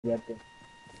You have to.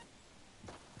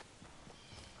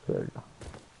 There you go.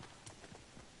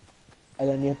 And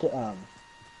then you have to,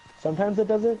 sometimes it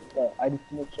does it, but I just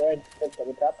make sure I hit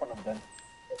double tap when I'm done.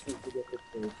 That's what you do for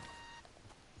free.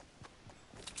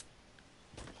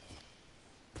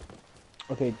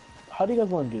 Okay, how do you guys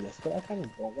want to do this? But I kind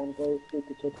of don't want to go through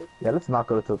the tilted. Yeah, let's not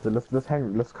go to tilted. Let's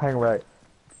hang right.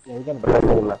 Yeah, we gotta Let's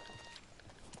go left.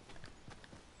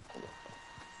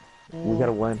 We gotta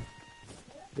go. win.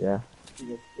 Yeah.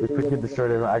 We freaking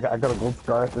destroyed him. I got a gold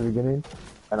scar at the beginning,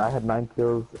 and I had 9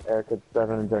 kills. Eric had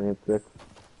 7, and Johnny had 6.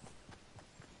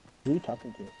 Who are you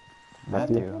talking to?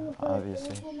 Matthew,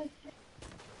 obviously.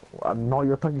 No,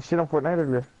 you're talking shit on Fortnite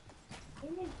earlier.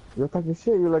 You're talking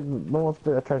shit. You're like, no one's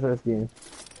played a treasure this game.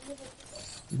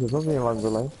 There's nothing along the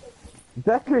line.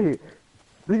 Exactly.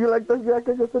 Do you like that? I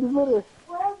can get 30 minutes.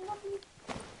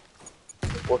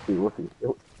 We'll see.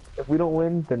 If we don't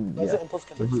win, then yeah.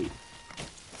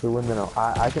 If we win, then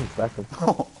I can smash him.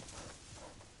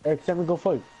 Eric, let me go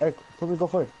first. Eric, let me go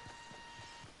first.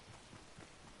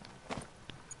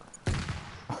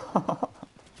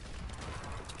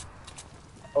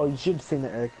 Oh, you should have seen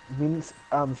that, Eric. Me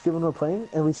and Steven were playing,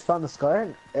 and we found a scar,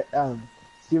 and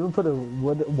Steven put a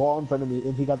wood wall in front of me,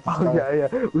 and he got the scar. Oh, yeah.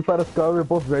 We found a scar, we were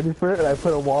both ready for it, and I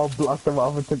put a wall, blocked them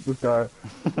off, and took the scar.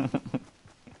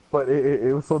 But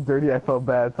it was so dirty, I felt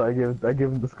bad, so I gave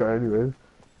him the scar anyways.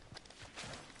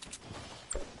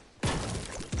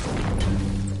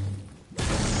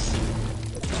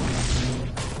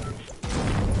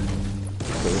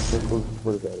 Okay,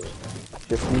 what is that?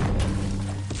 50?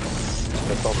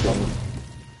 That's all plumbing.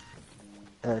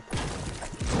 Eric.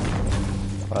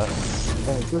 What?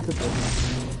 Eric, look at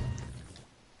this.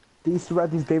 They used to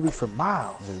ride these babies for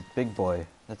miles. This is big boy.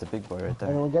 That's a big boy right there.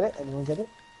 Anyone get it? Anyone get it?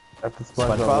 That's the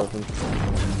SpongeBob?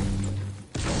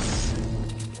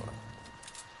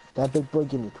 That big boy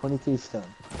gave me 23 stone.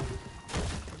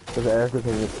 Because Eric was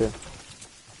taking it too.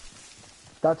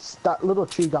 That little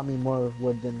tree got me more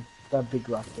wood than that big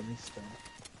rock gave me stone.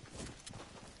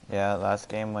 Yeah, last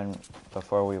game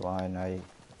before we won, I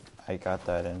got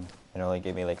that and it only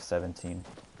gave me like 17.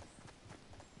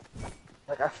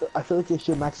 Like I feel like it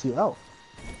should max you out.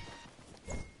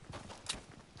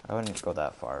 I wouldn't go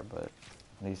that far, but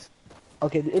at least.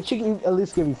 Okay, it should at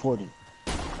least give you 40.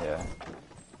 Yeah.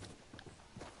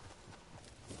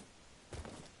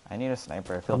 I need a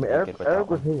sniper. I feel Eric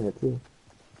was hitting it too.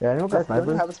 Yeah, anyone got snipers?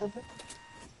 Do you have a sniper?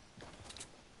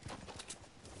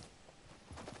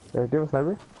 Eric, do you have a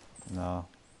sniper? No.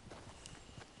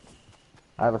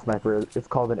 I have a sniper. It's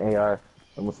called an AR.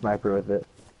 I'm a sniper with it.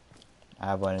 I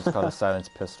have one. It's called a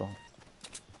silenced pistol.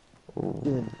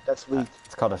 Dude, that's weak.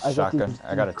 It's called a shotgun.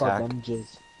 I got a tac.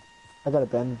 I got a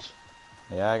bench.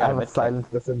 Yeah, I I have got a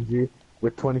silenced SMG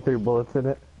with 23 bullets in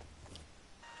it.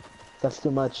 That's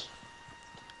too much.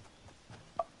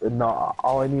 No,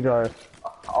 all I need are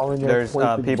There's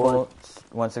 23 people. bullets.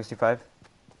 165.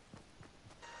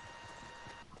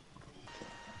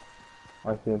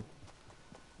 I see him.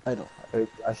 I don't.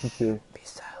 I see you. Be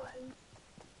silent.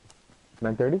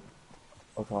 9:30?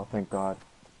 Oh, thank God.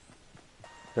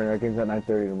 Sorry, our game's at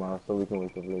 9:30 tomorrow, so we can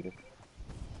wake up later.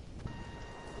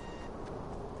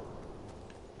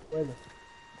 Where the?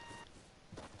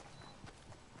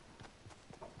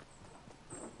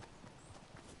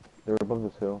 They're above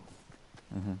this hill.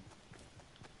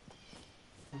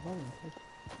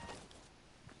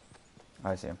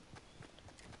 I see him.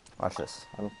 Watch this.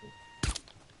 I don't see.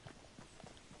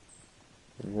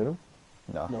 Did you hit him?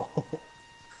 No. No.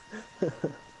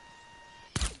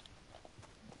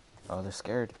 Oh, they're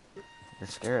scared. They're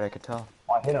scared, I could tell.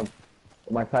 Oh, I hit him.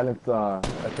 My silenced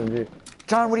SMG.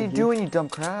 John, what are you doing, you dumb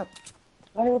crap?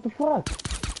 Hey, what the fuck?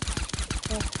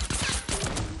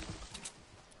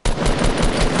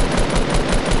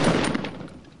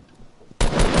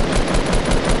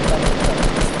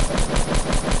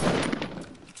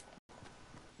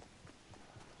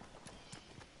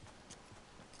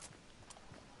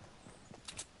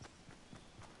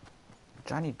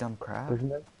 Johnny, dumb crap.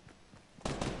 Pushing it?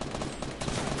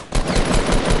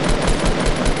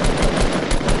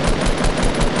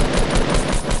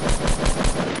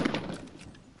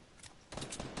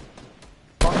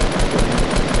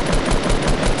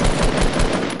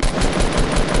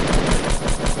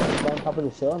 Go on top of the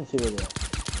hill and see where they are.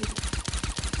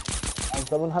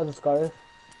 Someone has a scar.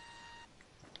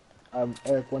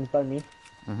 Eric, one's by me.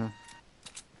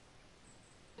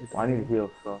 I need to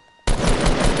heal, so.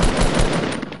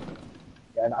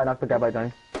 Yeah, I knocked the guy by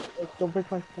Johnny. Don't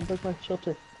break my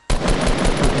shelter.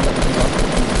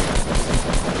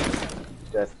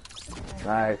 Yes.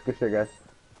 Nice, good shit, guys.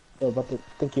 So about to,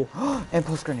 thank you.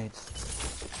 Impulse grenades.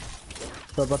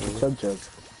 So about the chug jug.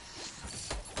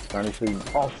 Honestly.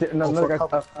 Oh shit, no, Oh, no, for a guys,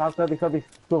 couple. outside the cubby.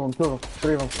 Two of them,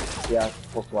 three of them. Yeah,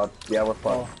 full squad. Yeah, we're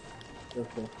squad. Oh, yes,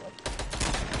 yes, yes.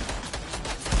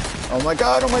 Oh my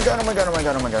god, oh my god, oh my god, oh my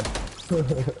god, oh my god.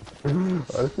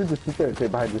 Honestly, just sit there and stay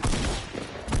behind this.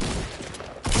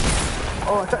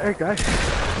 Oh, it's that guy.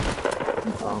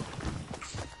 Oh.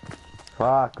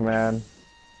 Fuck, man.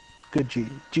 Good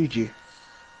GG.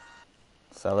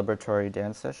 Celebratory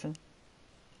dance session?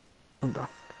 I'm done.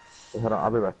 Hold on,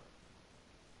 I'll be back.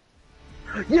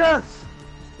 Yes!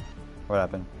 What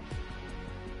happened?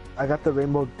 I got the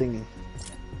rainbow thingy.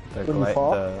 The When you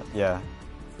fall? yeah.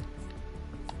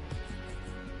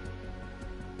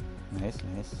 Nice,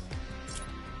 nice.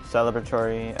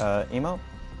 Celebratory emo?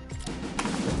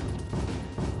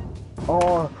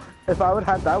 Oh, if I would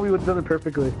have had that, we would have done it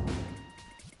perfectly.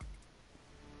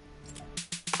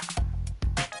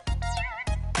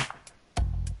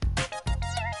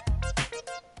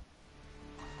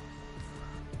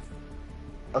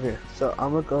 Okay, so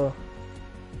I'm gonna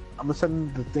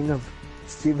send the thing of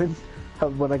Steven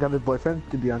of when I got his boyfriend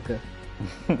to Bianca.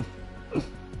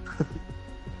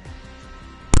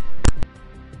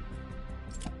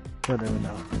 You'll never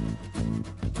know.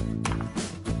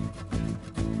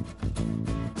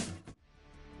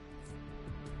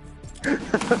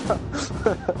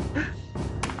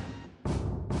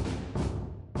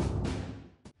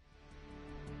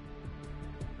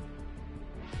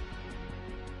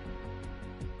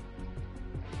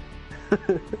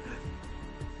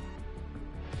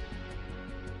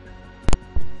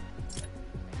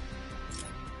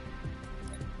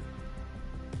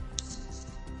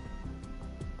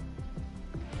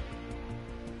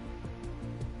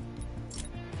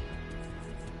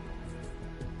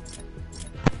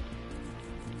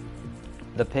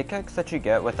 The pickaxe that you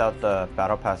get without the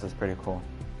battle pass is pretty cool.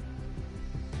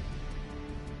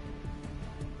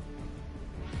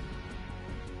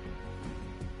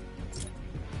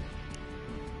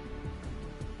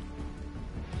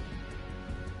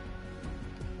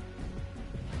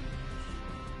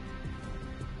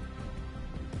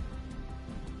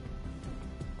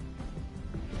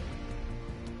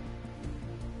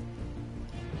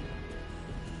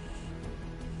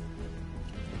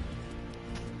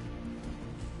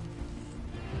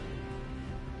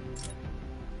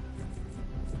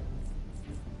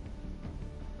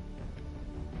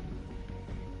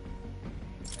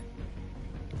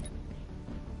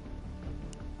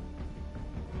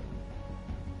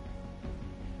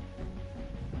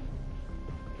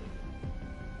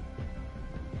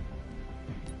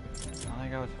 I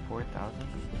think I was 4,000.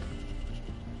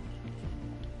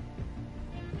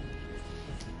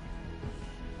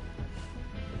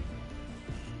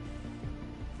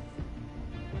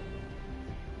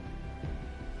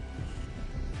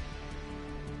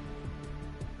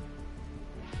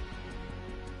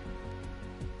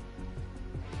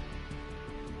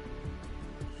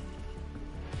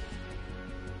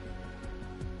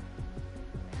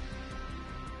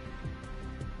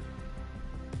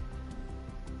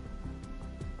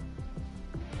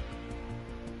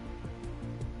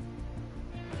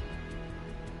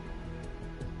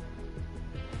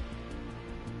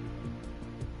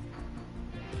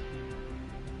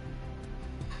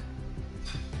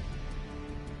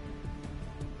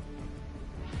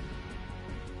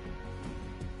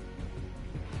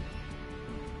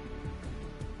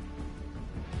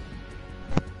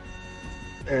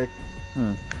 Eric,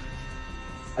 Hmm.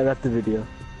 I got the video.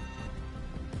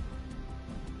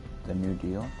 The new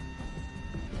deal?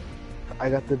 I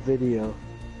got the video.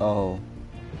 Oh.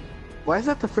 Why is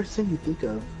that the first thing you think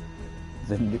of?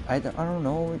 The new, I don't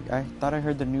know. I thought I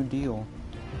heard the new deal.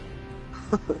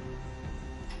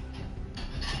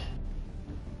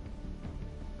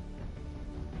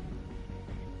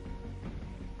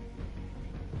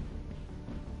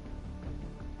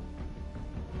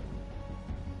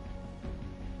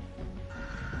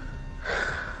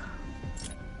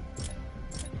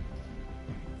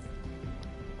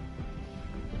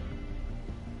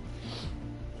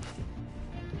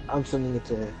 I'm sending it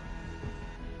to Eric.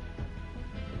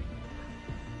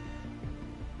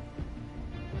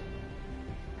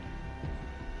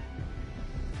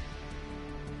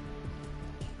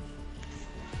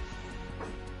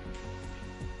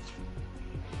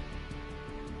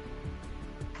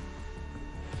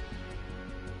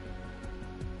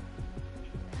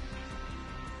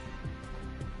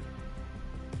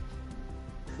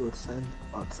 Who would send?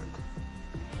 I'll send.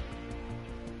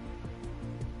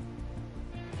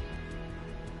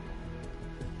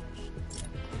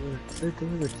 Stay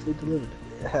delivered.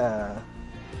 Yeah.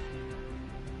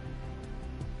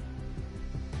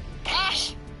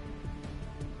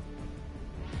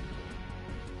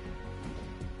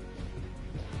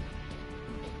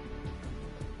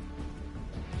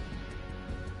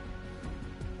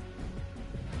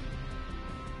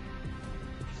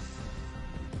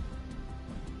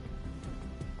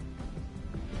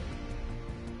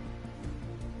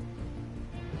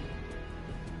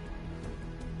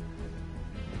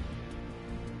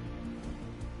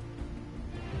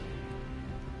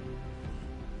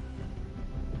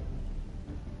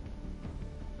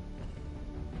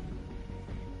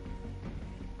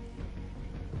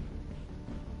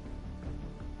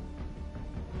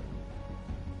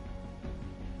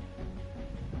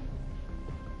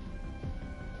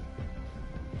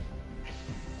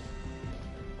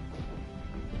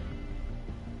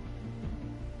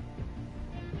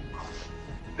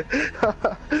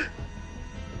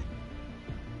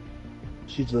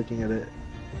 She's looking at it.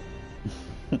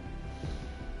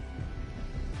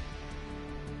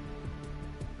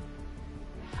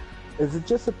 Is it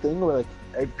just a thing where like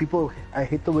I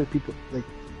hate the way people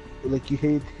like you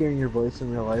hate hearing your voice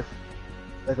in real life,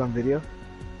 like on video?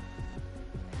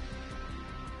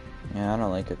 Yeah, I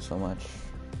don't like it so much.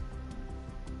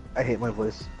 I hate my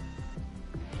voice.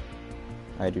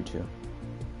 I do too.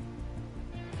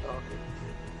 Okay.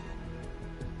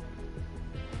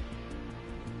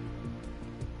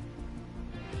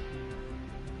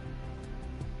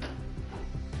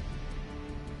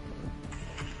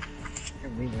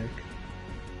 You're mean, Nick.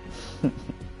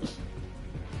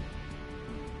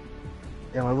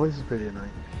 Yeah, my voice is pretty annoying.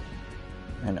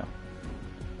 I know.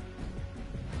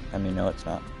 I mean, no, it's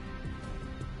not.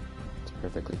 It's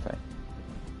perfectly fine.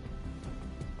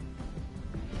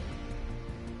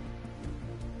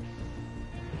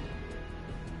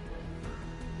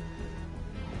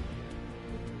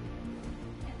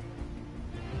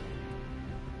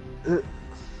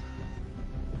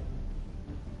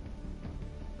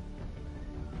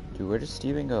 Dude, where does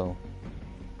Steven go?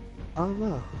 I don't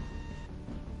know.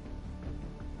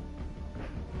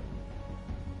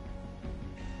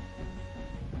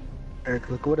 Eric,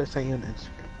 look what I sent you on Instagram.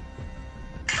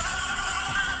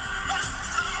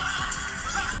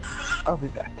 I'll be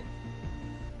back.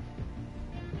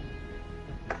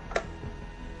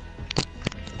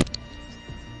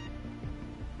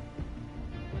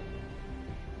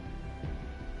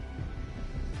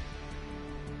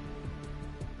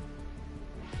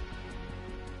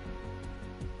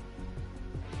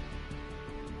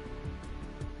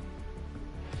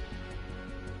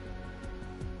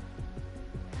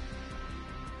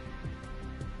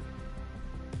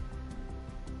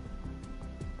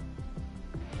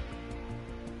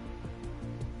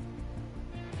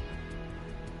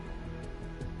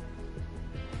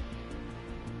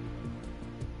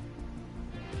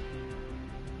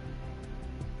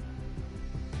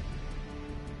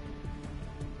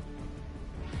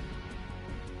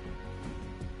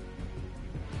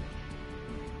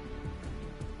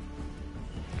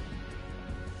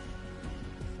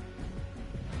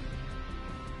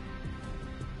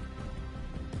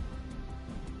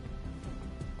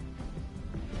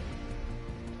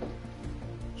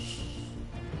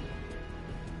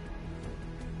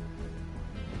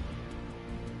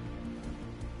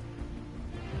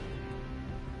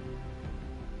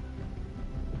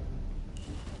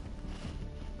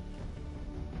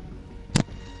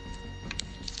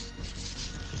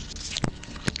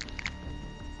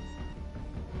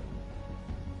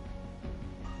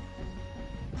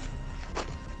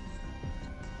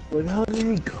 Where the hell did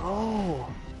he go?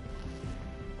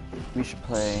 We should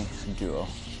play duo.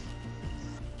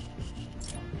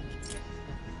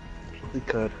 We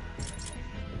could.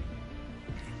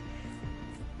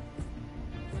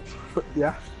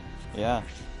 Yeah. Yeah.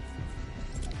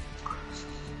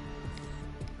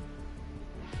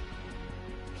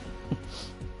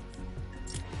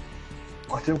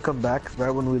 Watch him come back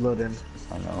right when we load in.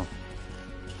 I know.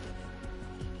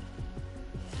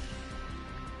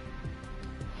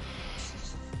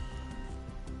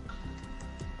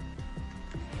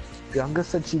 Bianca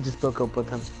said she just broke up with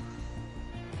him.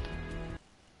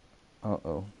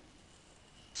 Uh-oh.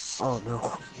 Oh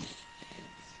no.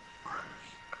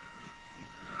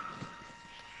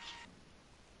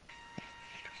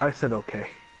 I said okay.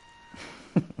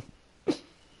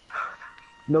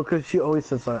 No, cause she always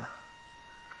says that.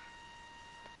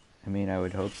 I mean, I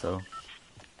would hope so.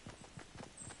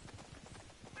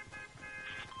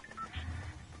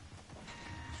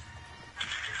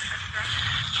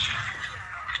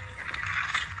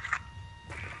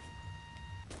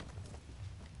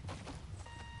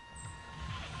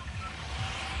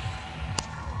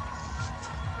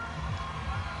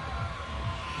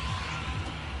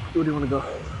 Where do you want to go?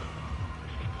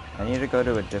 I need to go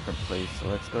to a different place, so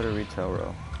let's go to Retail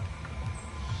Row.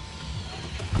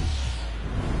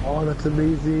 Oh, that's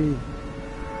amazing.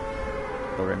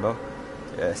 The rainbow?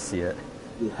 Yeah, I see it.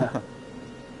 Yeah.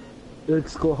 It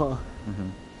looks cool, huh? Mm-hmm.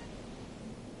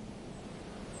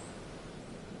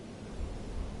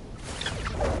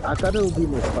 I thought it would be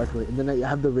more sparkly, and then I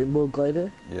have the rainbow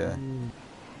glider. Yeah.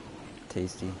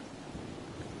 Tasty.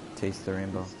 Taste the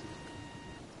rainbow.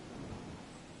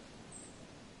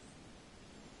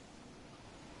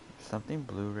 Something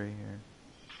blue right here.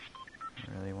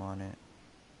 I really want it.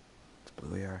 It's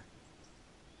blue here.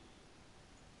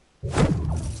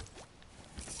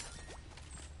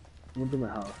 Come to my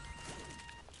house.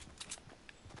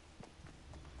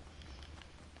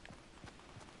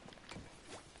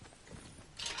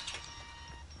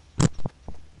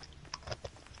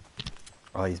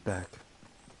 Oh, he's back.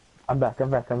 I'm back. I'm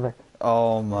back. I'm back.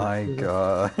 Oh my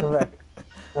god. I'm back.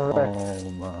 I'm back.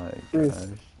 Oh my Oof, gosh.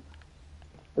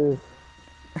 oof,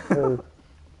 oof,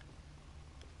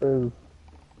 oof.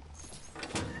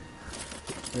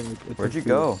 Where'd you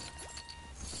go?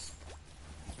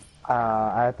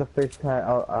 I have to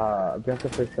FaceTime. You have to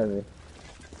FaceTime me.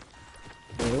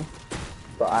 Really?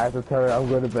 So I have to tell her I'm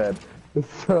going to bed.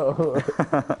 So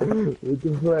we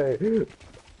can play.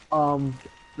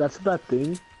 That's a bad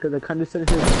thing, because I kind of said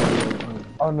here.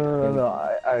 Oh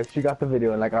no. She got the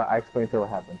video and like I explained to her what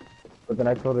happened. But then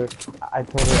I told her that I have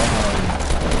to go to bed.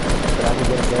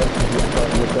 I thought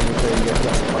you were going to say you guys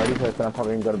have a party, so I said I'm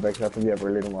probably gonna go to bed because I have to be up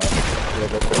early tomorrow.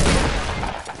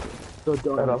 So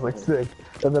don't. And I was like sick.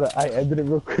 And then I ended it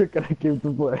real quick and I came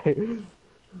to play.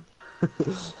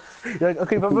 You're like,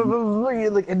 okay, but you're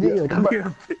like, and then you're like, come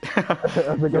here.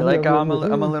 I was You're like, I'm a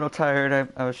a little tired.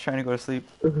 I was trying to go to sleep.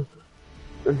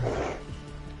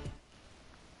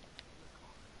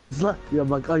 You're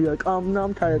like, oh, you're like, no,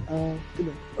 I'm tired.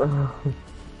 Good night.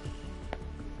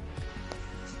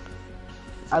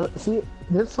 I see.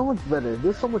 This is so much better.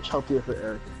 This is so much healthier for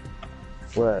Eric.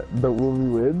 What? The will we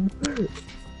win?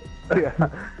 Yeah.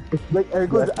 Like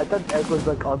Eric was. I thought Eric was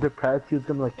like all depressed. He was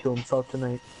gonna like kill himself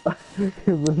tonight.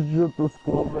 He was just a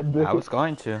school Monday. I was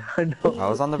going to. I know. I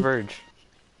was on the verge.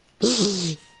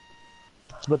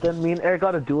 But then me and Eric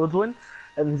got a duels win,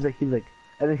 and he's like, and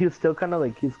then he was still kind of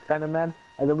like, he's kind of mad.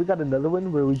 And then we got another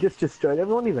win where we just destroyed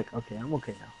everyone. He's like, okay, I'm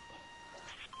okay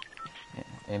now.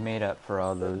 It made up for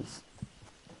all those.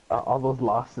 All those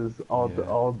losses all Yeah.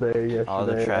 all day yesterday. All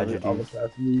the tragedies. All the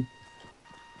past week.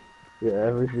 Yeah,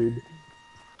 everything.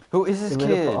 Who is this It made up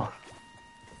kid? for all-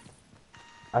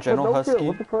 I said General no Husky? fear,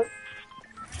 what the fuck?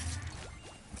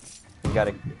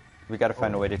 We gotta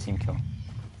find a way to team kill.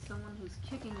 Someone who's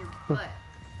kicking your butt.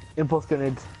 Impulse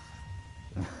grenades.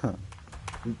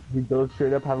 He goes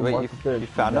straight up, having Wait, marked the you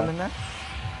found him in there?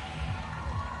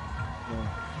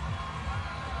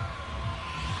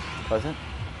 Pleasant?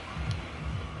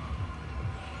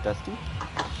 Dusty?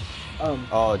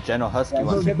 Oh, General Husky Yeah,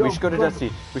 wants. no, We should go to no,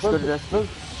 Dusty. We should go to Dusty.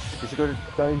 We should go to.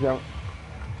 Sorry, jump.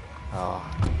 Oh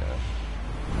my gosh.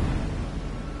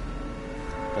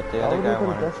 But the other would guy we go to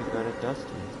wanted Dusty? to go to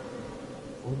Dusty.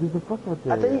 What the fuck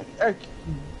with I that? think Eric,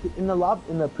 in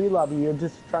the pre-lobby, you're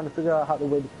just trying to figure out how to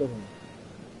way to kill him.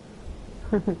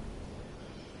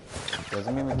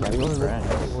 Doesn't mean we can't be friends.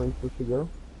 Where you supposed to go?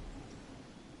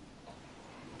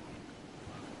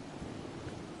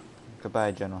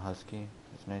 Goodbye, General Husky.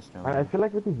 It's nice knowing I you. feel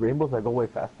like with these rainbows, I go way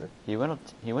faster. He went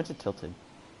to Tilted.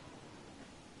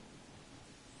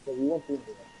 So we won't do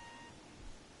that.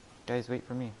 Guys, wait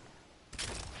for me.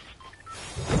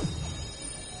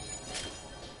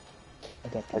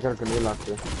 I got a grenade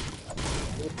launcher.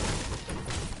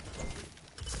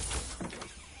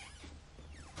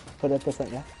 Put it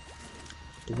percent, yeah.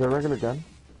 Is there a regular gun?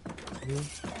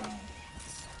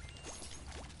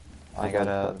 I got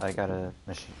a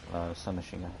machine,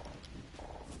 submachine gun.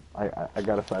 I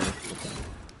got a silence.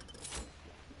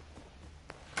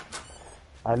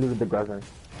 I looted the grass gun.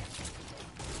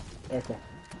 Okay.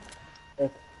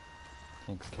 Eric.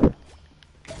 Thanks, kid.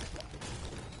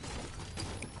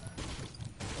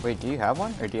 Wait, do you have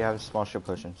one, or do you have small shield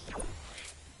potions?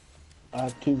 I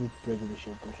have 2 regular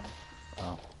shield potions.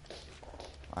 Oh.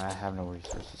 I have no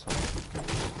resources.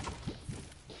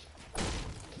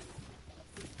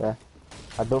 Yeah.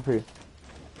 I built for you.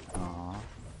 Aww.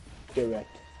 Get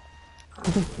wrecked.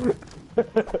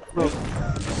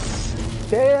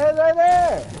 Stay right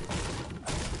there!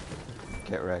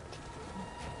 Get wrecked.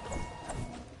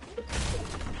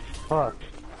 Fuck.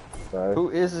 Sorry. Who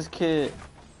is this kid?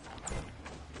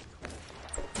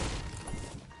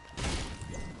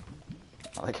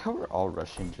 I like how we're all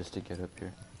rushing just to get up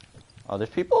here. Oh, there's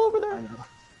people over I there?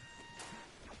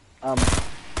 know.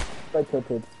 Right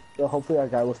tilted. So hopefully our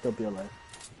guy will still be alive.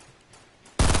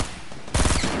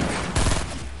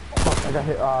 Fuck, I got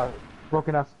hit,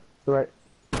 broken ass. To the right.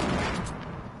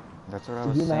 That's what I Is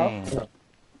was he in the saying. house?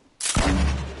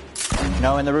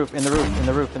 No, in the roof, in the roof, in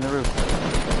the roof, in the roof.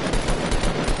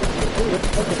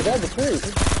 Okay, the guy's a tree.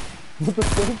 What the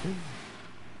fuck?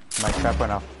 My trap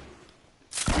went off.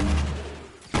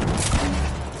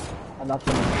 I'm not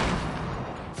gonna.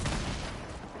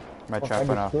 My Fuck, trap I went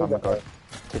just off. killed I'm gonna that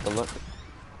go take a look.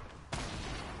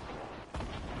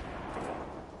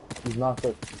 He's not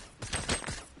sick.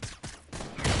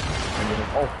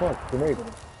 Oh fuck, grenade.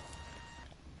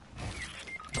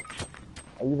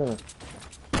 Are you gonna?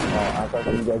 Oh, I thought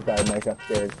that you guys died and I got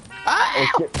scared. Oh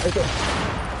shit, okay.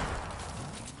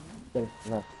 Okay,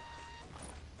 no.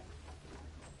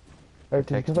 Hey,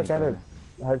 Text because me, I got a brother.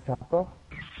 hard chopper.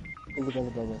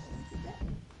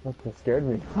 That scared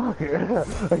me. Fuck.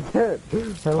 I can't. I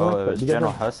don't Oh, like it that. was You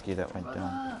General guys Husky that went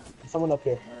down. Someone up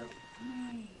here.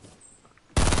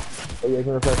 oh, yeah,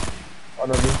 gonna say. Oh,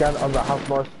 no, this guy on the house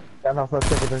north. Down house north,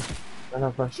 second. Down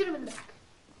house north. Shoot him in the back.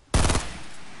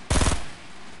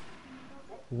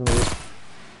 He's in the roof.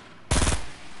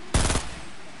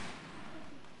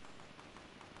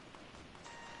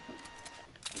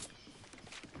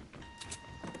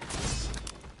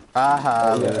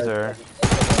 Aha, Oh, yeah, loser.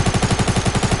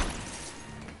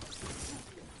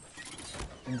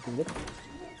 Anything good?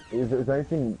 Is there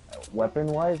anything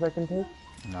weapon-wise I can take?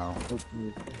 No,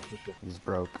 he's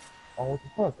broke. Oh, what the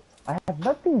fuck? I have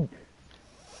nothing!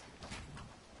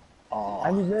 Oh,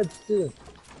 I need meds too.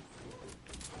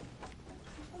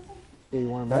 yeah, you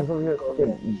want a Guys med? over here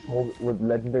fucking with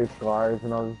legendary scars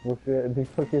and all this bullshit, and they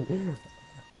fucking...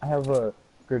 I have a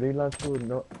grenade launcher with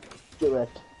no... Get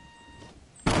wrecked.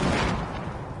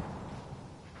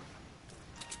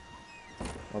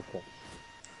 Okay.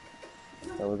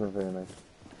 That wasn't very nice.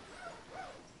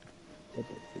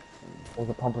 Okay. What was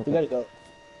a pump? We gotta go.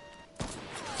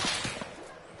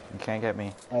 You can't get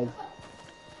me. Guys,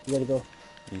 we gotta go.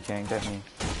 You can't get me.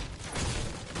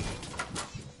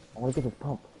 I wanna get this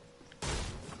pump.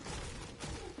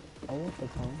 I want the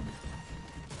phone.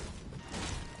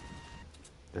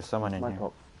 There's someone in My here.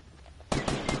 pump.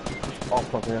 Oh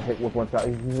fuck, I'm gonna hit with one shot.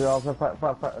 He's all in front.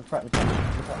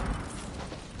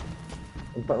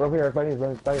 In front, right here, buddy.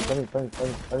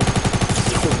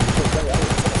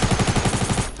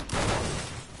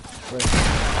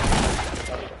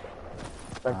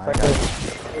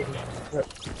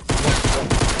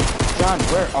 John,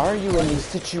 where are you in these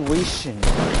situations?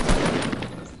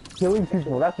 Killing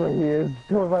people, that's what he is.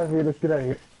 Come on, let's get out of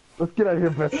here. Let's get out of here,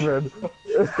 best friend.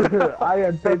 I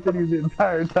had faith in you the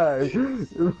entire time.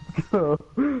 Let's go.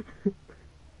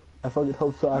 I fucking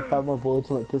hope so. I found my bullets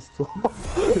in my pistol.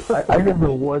 I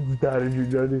never once doubted you,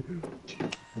 Johnny.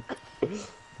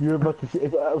 You're about to.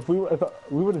 If we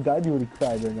would have died, you would have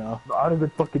cried right now. I'd have been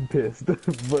fucking pissed. But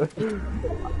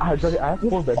Johnny, I have to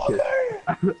hold that shit.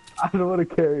 I don't want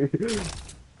to carry.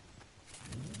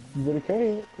 You better carry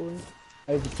it.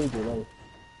 I have to save your life.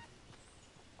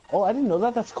 Oh, I didn't know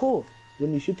that. That's cool.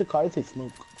 When you shoot the cars, they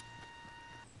smoke.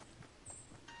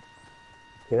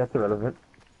 Okay, that's irrelevant.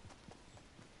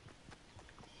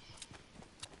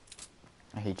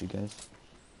 I hate you guys.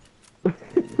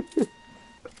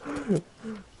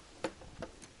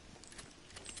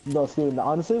 No, Steven,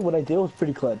 honestly, what I did was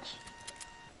pretty clutch.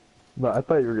 No, I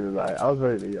thought you were gonna die. I was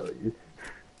ready to yell at you.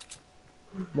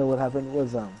 No, what happened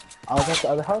was, I was at the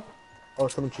other house. Oh,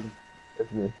 someone shooting.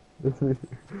 It's me. It's me.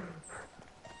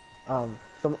 I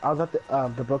was at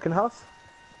the broken house.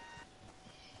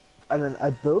 And then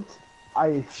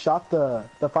I shot the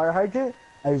fire hydrant,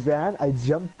 I ran, I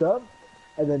jumped up,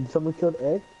 and then someone killed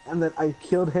Ed, and then I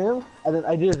killed him, and then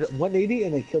I did 180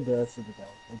 and I killed the rest of the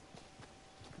guys.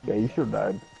 Yeah, you should have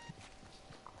died.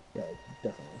 Yeah,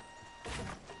 definitely.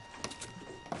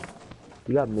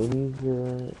 You got minis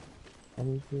or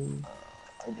anything?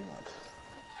 I do not.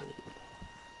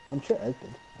 I'm sure Ed did.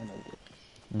 I know he did.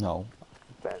 No.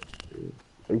 Bandages.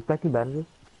 Are you stacking bandages?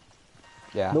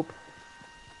 Yeah. Nope.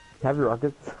 Have your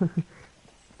rockets?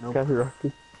 Nope. Have your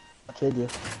rockets? I'll trade you.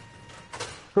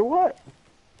 For what?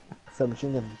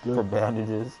 Submachine gun. Blue. For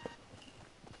bandages.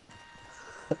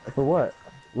 For what?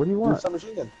 What do you Blue want?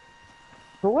 submachine gun.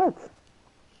 For what?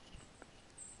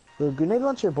 The grenade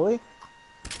launcher, boy.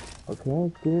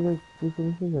 Okay, give me like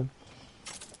something then.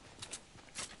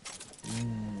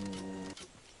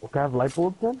 Okay, I have light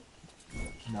bulbs then?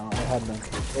 No, I had none.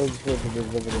 It was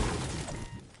over.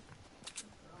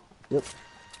 Yep.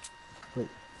 Wait.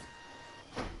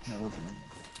 No, it wasn't.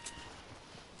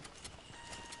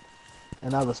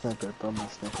 And I have a sniper, but I'm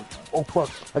not a sniper. Oh fuck!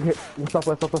 Okay, stop,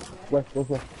 west.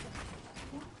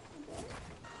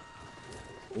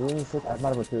 I'm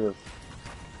out of materials.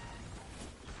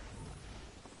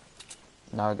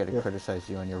 Now I gotta Yeah. criticize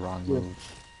you on your wrong Yeah. moves.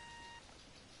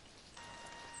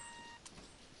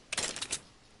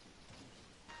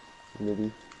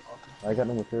 Maybe. I got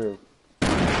no materials.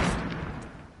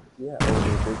 Yeah, I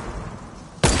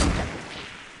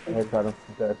got him.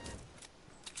 He's dead.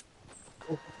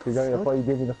 That's why you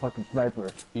gave me the fucking sniper.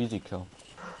 Easy kill.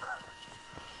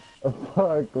 Oh,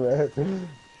 fuck, man.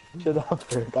 Shut up,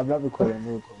 Eric. I'm not recording.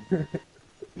 I'm recording.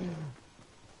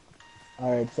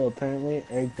 Alright, so apparently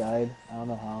Eric died. I don't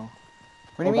know how.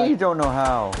 What do you mean you don't know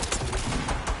how?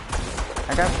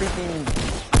 I got freaking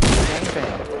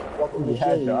gangbang. Welcome to Yeah,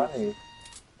 Shady. Johnny.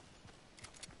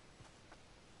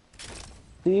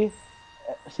 See,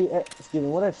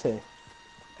 Steven, what I say?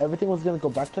 Everything was gonna go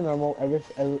back to normal.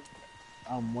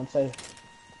 once I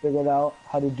figured out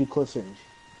how to do close range.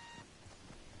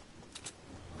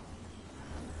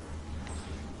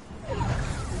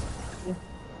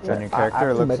 John, your I character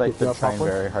actually looks meant like to they're drop trying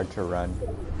popcorn. very hard to run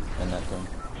in that thing.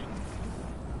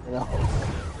 You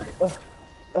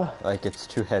know. Like it's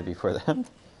too heavy for them.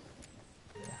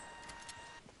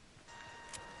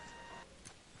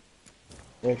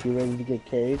 If you're ready to get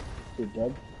carried, you're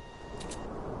dead.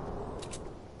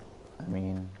 I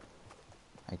mean,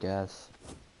 I guess.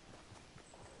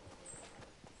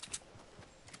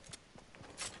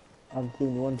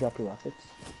 Doing one drop your rockets.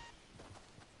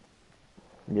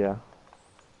 Yeah.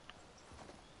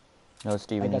 No, I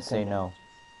Steven, you got say 10 no.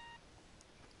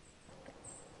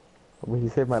 I mean, you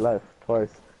saved my life twice.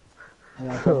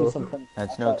 And I dropped you some.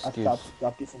 That's no I excuse.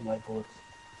 dropped you some light bullets.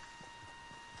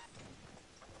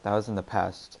 That was in the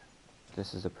past.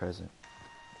 This is the present.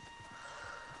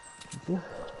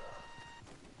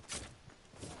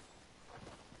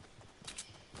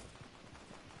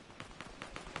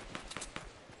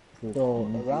 So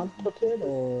around tilted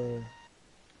or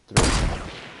 3.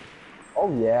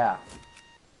 Oh yeah.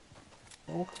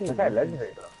 okay. That guy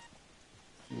legendary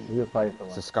though. We just fighting It's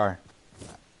someone. a scar.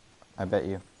 I bet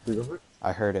you. Should we go for it?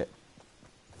 I heard it.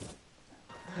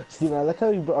 Steven, I like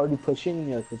how you're already pushing and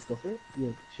you're like, let's go for it. Yeah,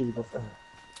 should we go for it?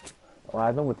 Oh, I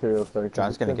have no materials, so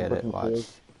John's gonna get it, watch.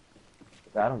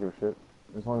 I don't give a shit.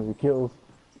 As long as he kills.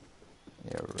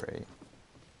 Yeah, right.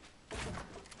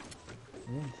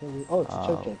 Oh, it's a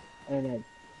choke check. And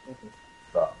okay.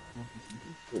 Stop.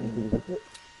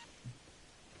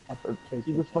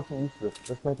 He just fucking useless.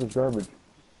 This sniper's garbage.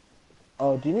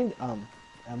 Oh, do you need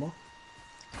ammo?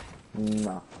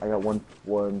 Nah, I got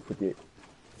 158.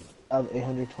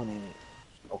 828.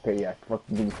 Okay, yeah,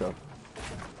 fucking give me some.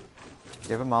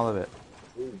 Give him all of it.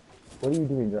 What are you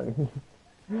doing, Johnny?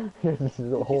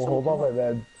 Hold on my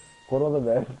bed. Hold on the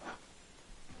bed.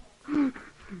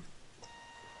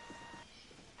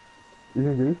 You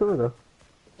gonna give me some or no?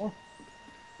 Oh.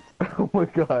 Oh my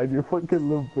god, you fucking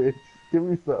little bitch. Give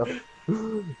me some.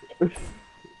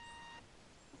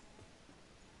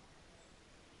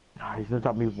 Ah, he's gonna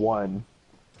drop me 1.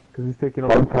 Cause he's taking a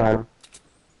long time.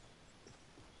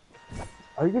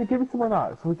 Are you gonna give me some or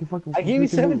not? So we can fucking. I gave you we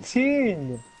can move.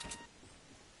 17!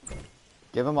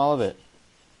 Give him all of it.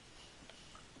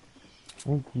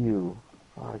 Thank you.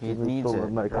 Oh, He needs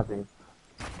it. Nothing.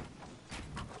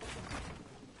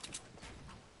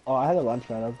 Oh, I had a launch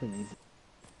pad. I was gonna use it.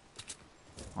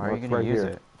 Why are you What's gonna right use here?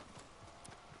 it?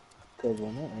 Cause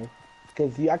why not, right?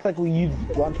 Cause you act like we use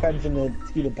launch pads in the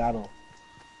heat of battle.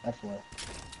 That's why.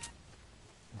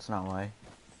 That's not why.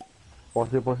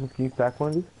 Can you stack one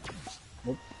of these?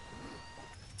 Nope.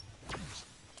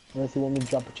 Unless you want me to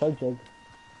drop a chug jug.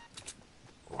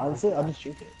 Honestly, I'll just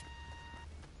drink it.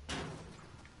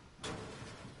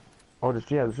 Oh, just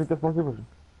drink that smoky version.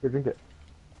 Here, drink it.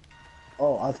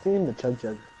 Oh, I was thinking the chug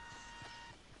jug.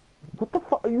 What the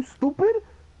fuck? Are you stupid?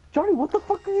 Johnny, what the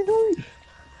fuck are you doing?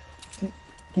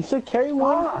 You should carry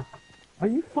one. Fuck! Are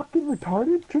you fucking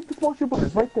retarded? Drink the small shit button.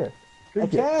 It's right there. I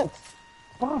Drink it. can't.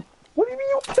 Fuck. What do you mean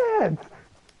you can't?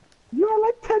 You're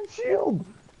like 10 shield.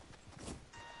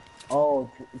 Oh,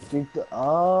 drink the.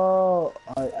 Oh,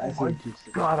 I Oh see my what you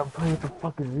said. god, I'm playing with a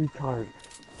fucking retard.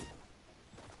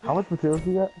 How much materials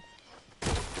you got?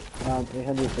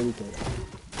 832.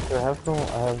 I have some,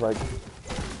 I have like... I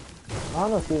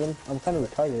don't know, Steven. I'm kind of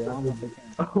retarded. I don't know if I can.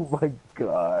 Oh my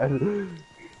god.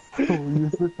 You're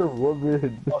such a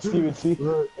woman. Oh, Steven, see?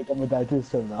 Like, I'm gonna die to this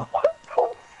turn now. What the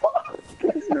fuck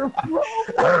is your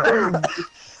problem?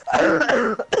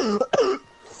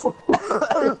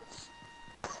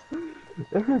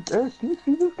 Eric, do you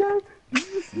see this guy?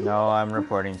 No, I'm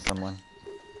reporting someone.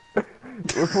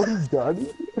 What is Johnny?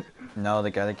 No,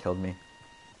 the guy that killed me.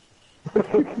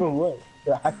 For what?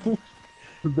 The hacking?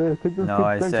 There, take this, No,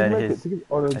 I said take his. it.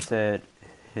 Oh, no. I said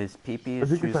his PP I is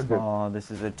think too it's not good. small. This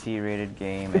is a T-rated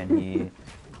game, and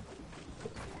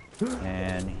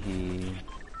he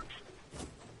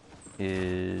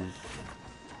is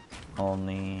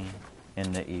only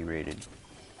in the E-rated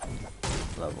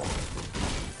level.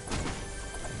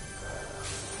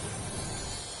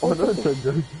 Oh, no, it's not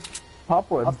good. Pop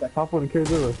one. Okay. Pop one and carry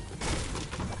the other.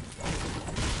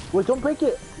 Wait, don't break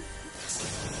it!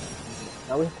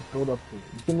 Now we have to build up to it.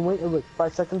 You can wait like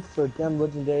 5 seconds for a damn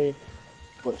legendary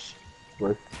bush.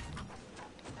 Where?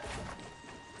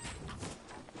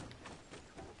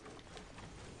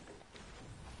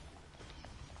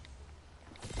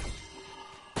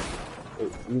 Wait, you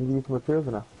can give me some materials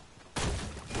or not?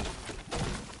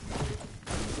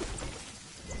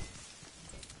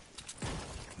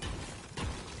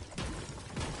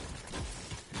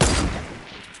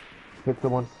 Hit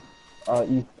someone.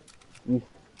 East. East.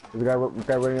 There's a guy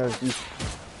running out east.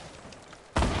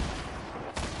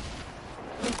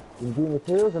 You doing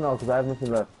materials or no? Because I have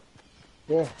nothing left.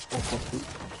 Yeah.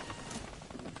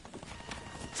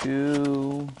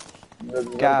 You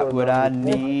You got gotta what go I down.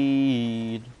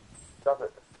 need. Drop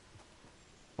it.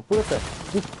 I'll put it there.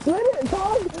 Just split it,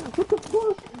 dog! What the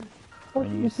fuck?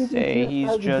 When you say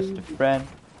he's just a friend,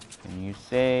 when you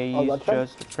say Oh, he's that time?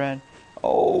 just a friend,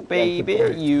 oh Yeah, it's baby,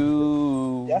 okay.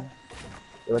 Yeah.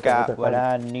 you Right got what there.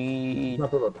 I It's need.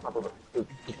 not the road. It's not the road.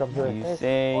 Just come to You it.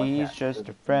 say Oh, yeah. he's just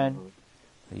a friend,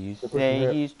 you They're pushing say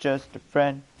here. he's just a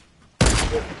friend.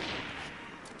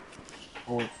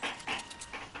 Oh.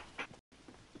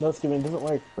 No, Steven, it doesn't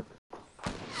work.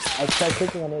 I tried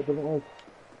clicking on it, it doesn't work.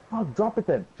 Oh, drop it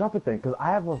then. Drop it then. Because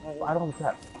I don't have a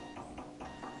trap.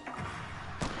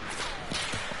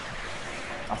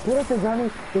 I put it there, Johnny.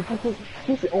 The fucking...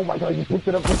 Oh my god, you picked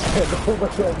it up again. Oh my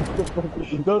god.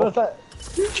 No, that's not.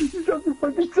 You dropped the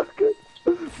fucking sucker.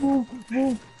 Move.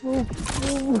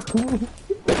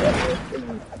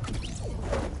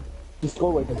 Just go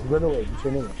away, just run away, just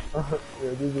run away. Yeah,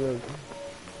 this is...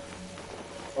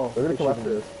 Oh, They're gonna come shooting after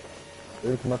me. us.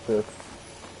 They're gonna come after us.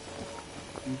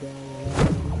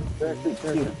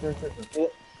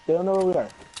 They don't know where we are.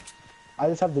 I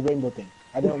just have the rainbow thing.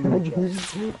 I don't know We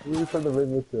just have the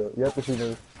rainbow tail. You have to see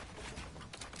those.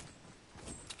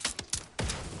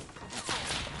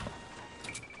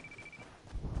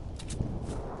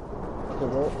 Okay,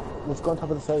 well, let's go on top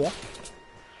of the cell, yeah?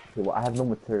 Okay, well, I have no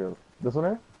materials. This one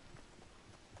here?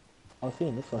 I'm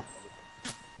seeing this one.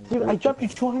 Dude, I dropped you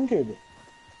 200.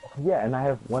 Yeah, and I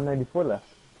have 194 left.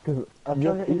 Because I'm you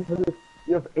have trying 800,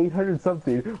 you have 800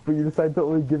 something, but you decide to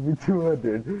only give me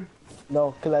 200.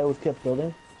 No, because I was kept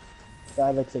building. So I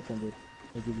had like 600.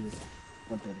 I'll give you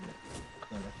 130.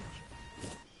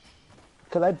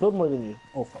 Because I build more than you.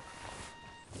 Oh, fuck.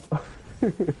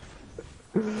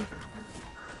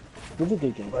 This is a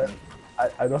good game.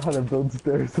 I know how to build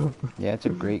stairs. So Yeah, it's a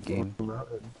great game.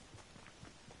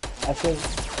 I said,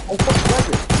 I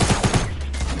fucking it.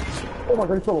 oh my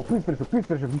god, he's solo. Please finish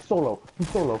him. He's solo.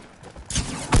 Solo.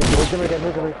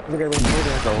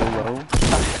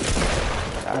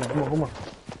 Come on.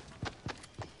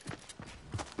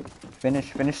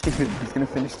 Finish Stephen. He's gonna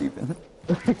finish Stephen.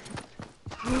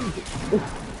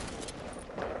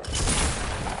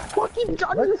 Fucking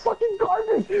Johnny, you fucking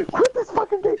garbage! Quit this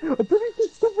fucking game! I'm doing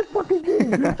this stupid fucking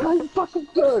game! I fucking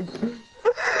suck!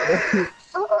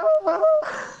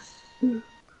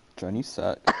 Johnny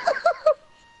suck.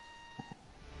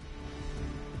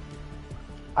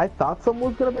 I thought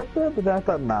someone was gonna be there, but then I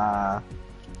thought, nah.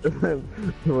 It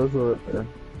wasn't there.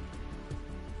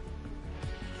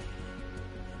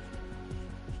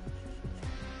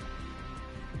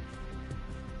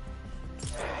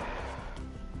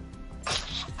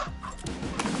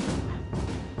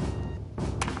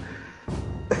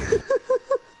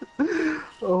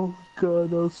 Oh god,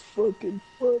 that was fucking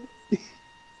funny.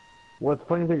 What's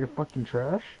funny that you're fucking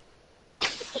trash?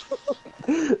 That's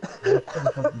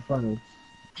fucking funny.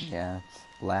 Yeah,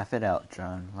 laugh it out,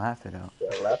 John. Laugh it out. Yeah,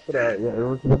 laugh it out. Yeah,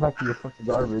 everyone's gonna back to your fucking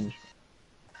garbage.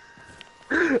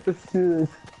 Serious.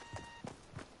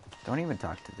 Don't even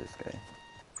talk to this guy.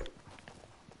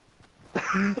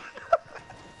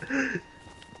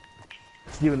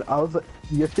 Steven, I was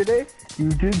yesterday, you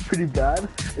were doing pretty bad,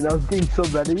 and I was getting so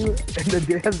mad at you, and then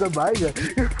they have the buying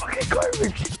it. You're fucking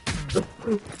garbage!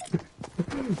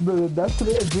 No, that's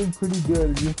today I'm doing pretty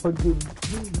good. You fucking...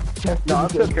 No, I'm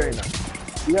still carrying them.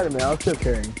 You got it, man, I'm still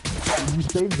carrying. You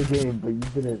saved the game, but you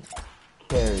didn't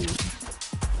carry.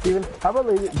 Steven, how about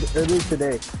earlier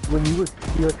today, when you were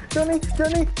like, Johnny,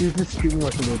 you were just screaming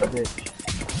like a little bitch.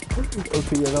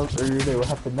 Okay, yeah, that was earlier today. What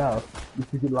happened now? You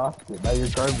freaking lost it. Now you're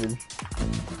garbage.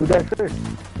 Who died first?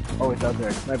 Oh, it's out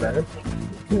there. My bad.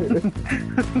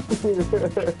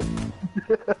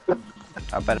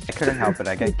 I bet I couldn't help it.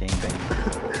 I got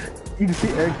gangbanged. You can see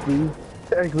Eric leave.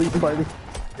 Eric leave party.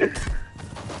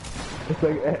 It's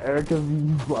like Erica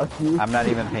blocked you. I'm not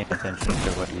even paying attention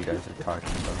to what you guys are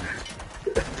talking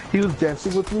about. He was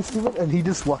dancing with me, Steven, and he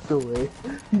just walked away.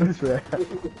 He just ran.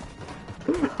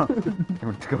 I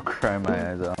went to go cry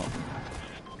my eyes out.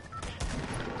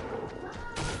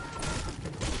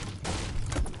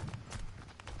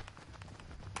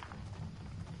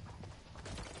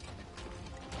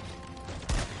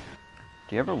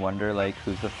 Do you ever wonder, like,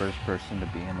 who's the first person to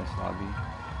be in this lobby?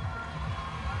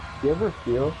 Do you ever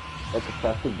feel like a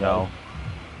plastic No.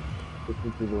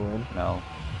 pushing through the wind No.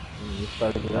 and you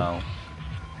start again? No.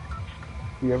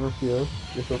 Do you ever feel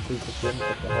yourself take the spin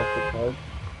at the house of cards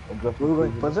and just We were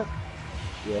going Pleasant?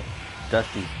 Yeah.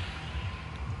 Dusty.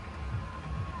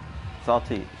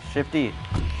 Salty. Shifty.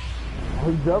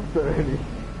 We jumped already.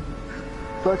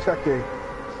 Start checking.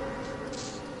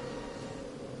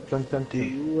 Dun, dun, Do dun.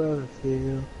 you ever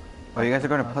feel? Oh, you guys are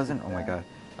going to Pleasant? Oh my god.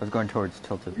 I was going towards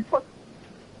Tilted.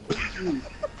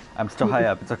 I'm still high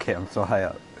up. It's okay. I'm still high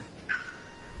up.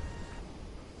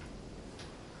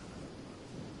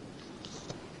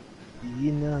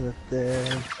 You know that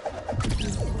there's...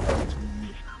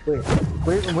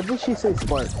 Wait, what did she say,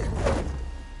 Spark?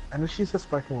 I know she said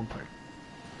Spark in one part.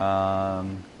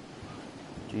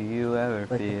 Do you ever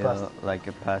Like a feel plastic- like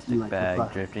a plastic like a bag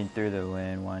plastic- drifting through the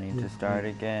wind, wanting to start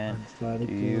again? Start Do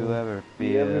again. you ever Do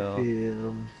you ever feel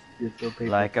feel you feel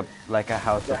paper? like a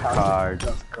house The of house cards?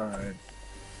 of cards.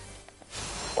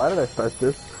 Why did I start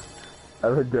this? I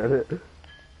regret it.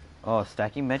 Oh,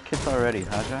 stacking medkits already,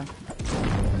 huh, John?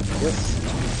 Yep.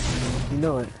 You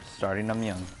know it. Starting them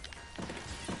young.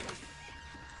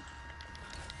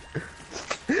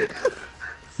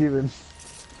 Steven,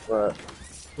 But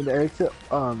when Eric said,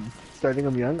 starting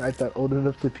him young, I thought old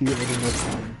enough to pee, old enough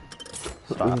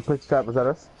to... is Stop. the Twitch trap, is that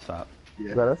us? Stop.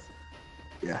 Is that us?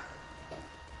 Yeah.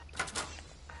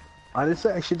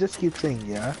 Honestly, I should just keep saying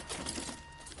yeah.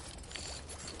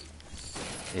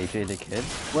 AJ the kid?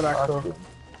 What Axel?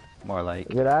 More like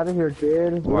Get out of here,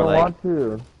 kid. We More don't like- want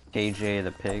to. KJ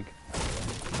the pig.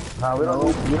 Nah, we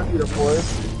don't need a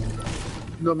forest.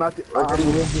 No, Matthew.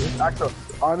 Axel.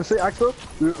 Honestly, Axel,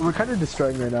 we're kind of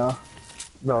destroying right now.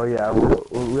 No, yeah,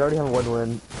 we already have one win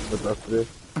with us today.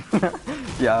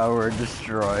 Yeah, we're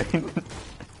destroyed.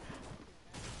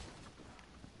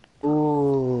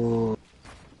 Ooh.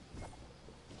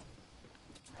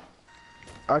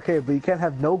 Okay, but you can't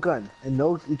have no gun, and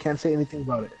you can't say anything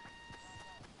about it.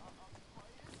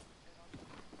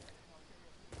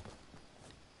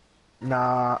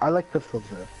 Nah, I like pistols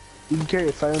though. You can carry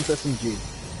a silenced SMG.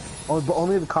 But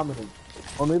only the common one.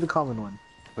 Only the common one.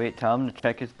 Wait, tell him to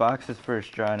check his boxes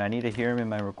first, John. I need to hear him in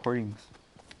my recordings.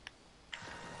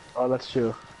 Oh, that's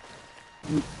true.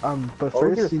 But Oh, we first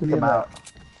can you kick need him out.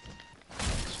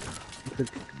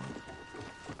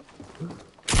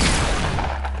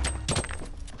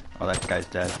 Oh, that guy's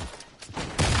dead.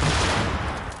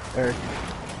 Eric,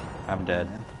 I'm dead.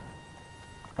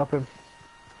 help him.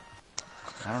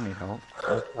 I don't need help.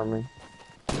 That's coming.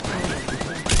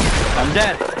 I'm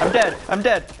dead! I'm dead! I'm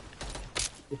dead!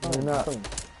 You're not.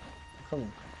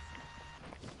 Coming.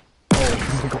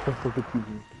 Oh, pistol to PG.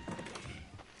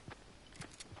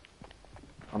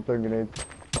 I'm throwing grenades.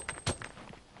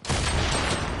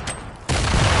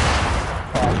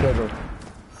 Oh, I killed him.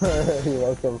 You're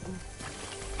welcome.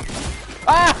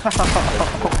 Ah!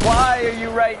 Why are you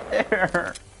right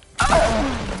there?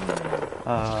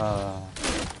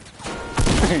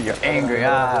 You're angry,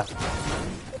 ah!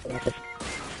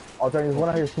 Oh, there's one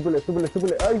out here. Super lit.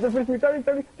 Oh, he's just me. 30.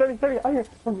 Out here.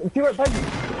 See right behind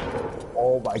you.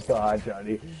 Oh my god,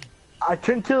 Johnny. I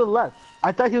turned to the left.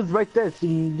 I thought he was right there, so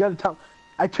you gotta tell.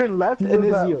 I turned left and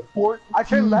it's you. 14 I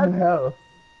turned left. health.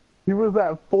 He was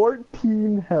at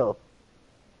 14 health.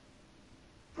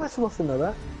 Am I supposed to know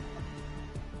that?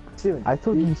 Steven, I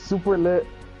told you super lit.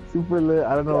 I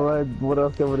don't know what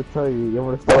else I'm gonna tell you. You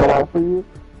want me to spell it out for you?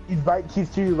 he's right. He's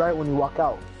to your right when you walk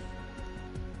out.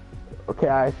 Okay,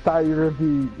 I thought you were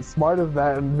gonna be smart as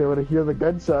that and be able to hear the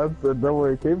gunshots and know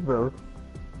where it came from.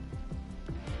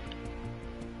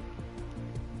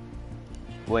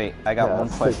 Wait, I got Yeah, one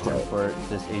stick question that. for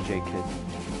this AJ kid.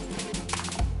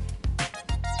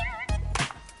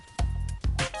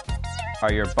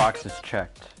 Are your boxes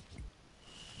checked?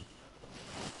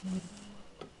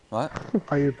 What?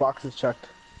 Are your boxes checked?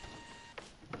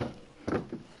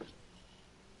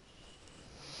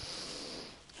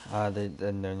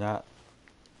 Then they're not.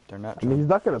 They're not. I mean, he's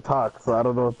not gonna talk, so I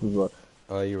don't know if there's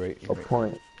Oh, you're right. a You're right.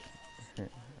 point.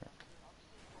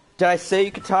 Did I say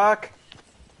you could talk?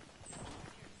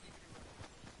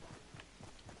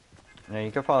 No,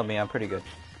 you can follow me. I'm pretty good.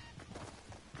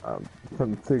 So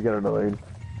you get in the lane.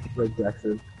 Like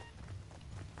Jackson.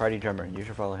 Party drummer. You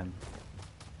should follow him.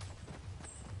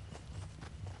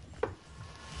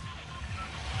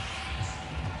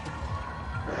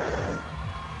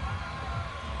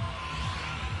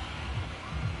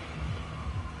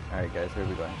 Alright guys, where are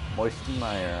we going?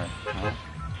 Moistenmeyer. Huh?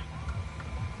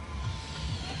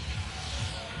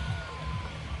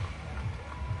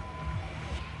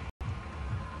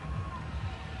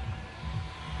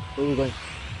 Where are we going?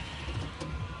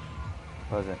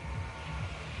 What was it?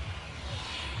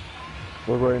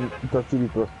 We're going Dusty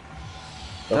Depot.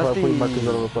 That's why I put Marcus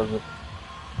out of the apartment.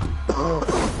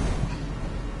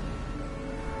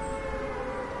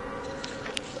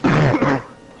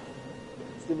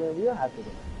 Steven, we don't have to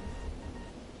go.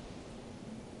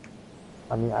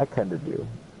 I mean, I kinda do.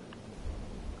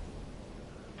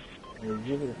 You're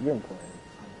important.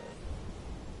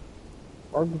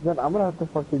 Then I'm gonna have to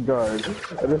fucking guard.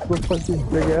 And there's some fucking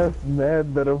big ass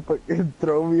man that'll fucking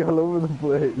throw me all over the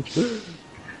place.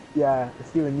 Yeah,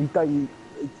 Steven, you thought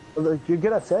like, you're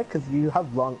good at set because you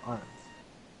have long arms.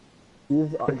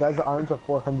 These guys' arms are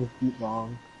 400 feet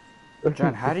long.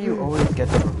 John, how do you always get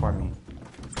there before me?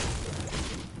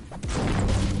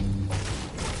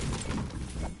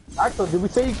 Axel, did we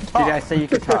say you could talk? Did I say you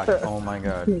could talk? Oh my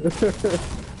god.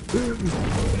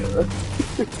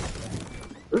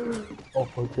 Oh,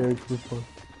 okay,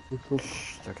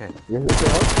 Shh, it's okay.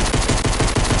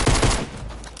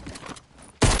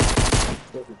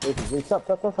 Wait, stop.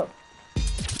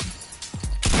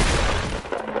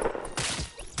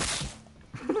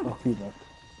 Oh, he left.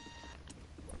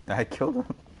 I killed him.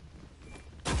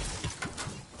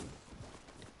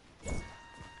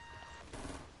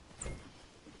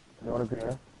 You want a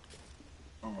green?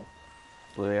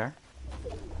 Blue air?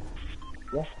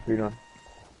 Yeah. Green one.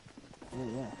 Oh,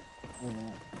 yeah.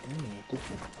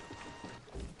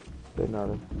 They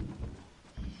nodded.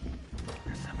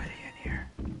 There's somebody in here.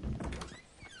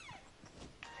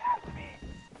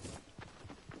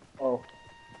 Oh.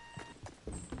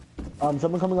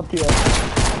 Someone coming up to you.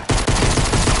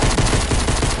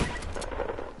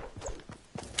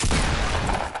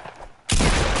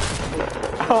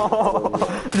 Oh!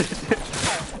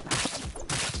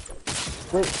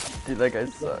 Wait. Dude, that guy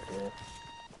sucks.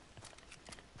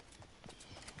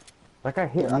 That guy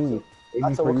hit Yeah, me.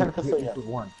 Axel, what kind of pistol hit you have? me for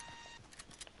one.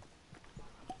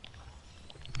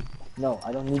 No,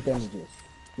 I don't need damages.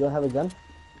 You don't have a gun?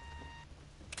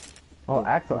 Oh,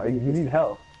 Axel, you need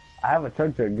help. I have a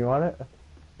chug jug. You want it?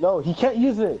 No, he can't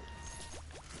use it.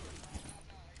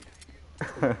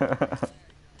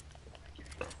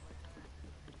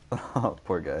 Oh,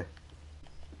 poor guy.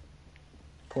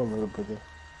 Poor little bugger.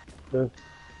 There's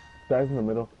guys in the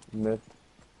middle. Mid.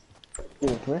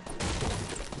 Here, come here.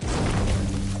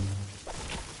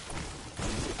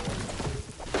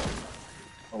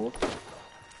 Oh, whoops.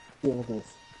 Here, look at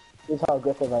this. This is how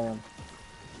aggressive I am.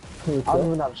 I don't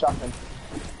even have a shotgun.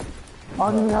 I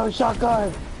don't even have a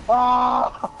shotgun!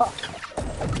 Ah!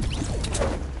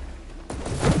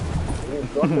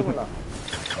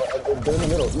 They're in the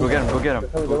middle. Go get him, go get him.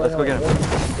 Let's go get him.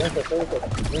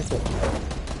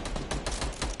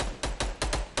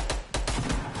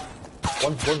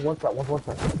 One shot.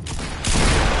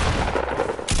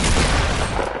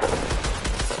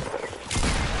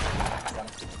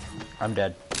 I'm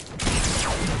dead.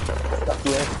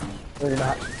 No, you're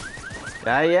not.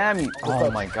 I am.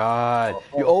 Oh my god.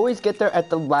 You always get there at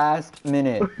the last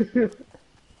minute. You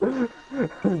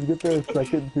get there a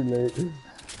second too late.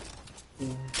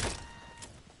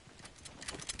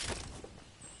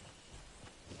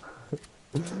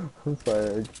 I'm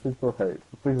sorry.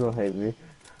 Please don't hate me.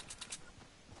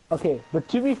 Okay, but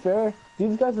to be fair,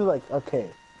 these guys are like, okay,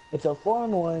 it's a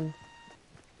 4-on-1.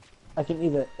 I can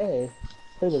either A,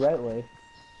 play the right way,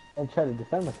 and try to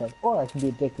defend myself, or I can be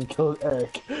a dick and kill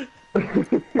Eric.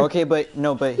 Okay, but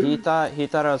no, but he thought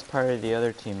I was part of the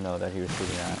other team though that he was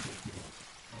shooting at.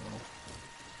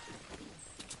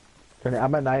 Johnny,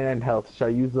 I'm at 99 health. Should I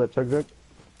use the chug jug?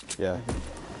 Yeah.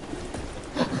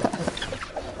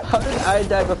 How did I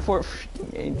die before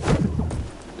freaking Aiden?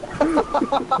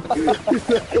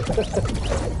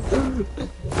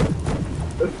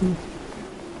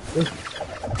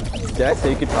 Did I say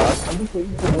you could talk? I'm just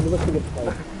waiting for one of us to get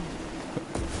fired.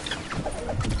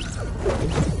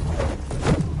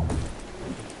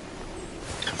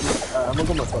 I'm gonna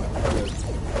go my phone.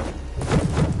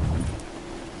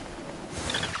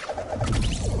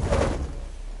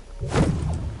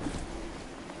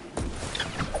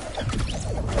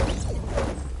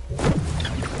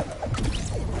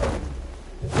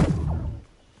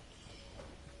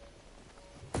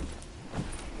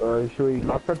 Should we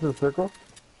knock that to the circle?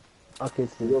 Okay,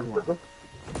 Steven, come on.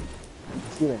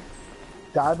 Steven,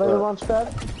 die by the launch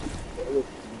pad?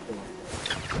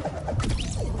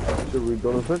 Should we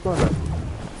go to the circle or not?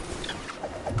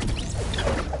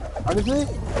 Honestly?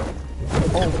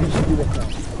 Oh, we should do this now.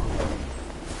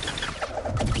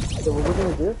 So what we're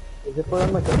gonna do is if we're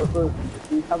on like if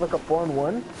we have like a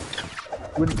 4-on-1,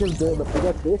 we're just gonna build a big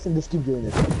ass base and just keep doing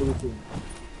this. That's what we're doing.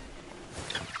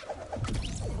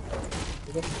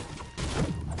 Okay.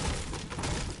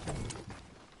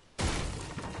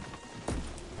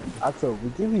 Axel, we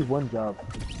gave you one job.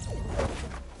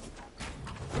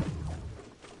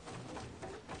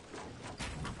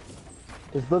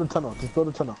 Just build a tunnel. Just build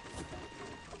a tunnel.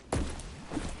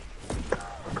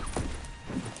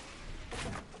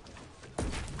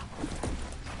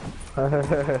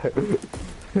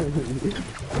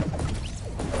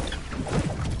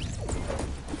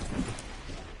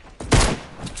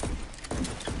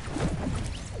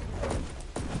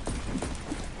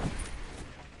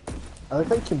 I like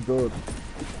how you can build.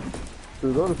 Should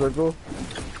we go to circle?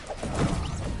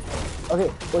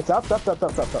 Okay, wait, stop.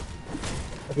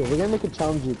 Okay, we're gonna make it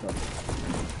challenging though.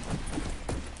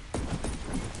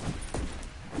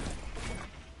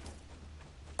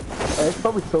 It's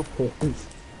probably so pissed.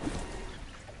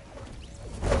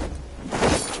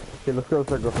 Okay, let's go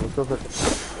circle. Let's go circle.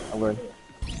 I'm going.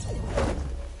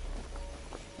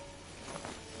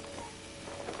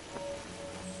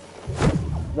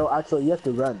 No, actually, you have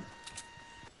to run.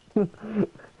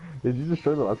 Did you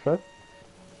destroy the last pad?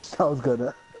 Sounds good,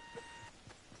 huh?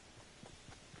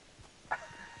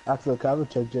 Axel, can I have a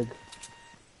chug jug?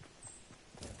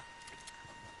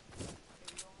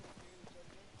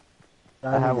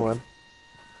 I have need it. one.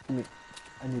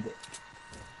 I need it.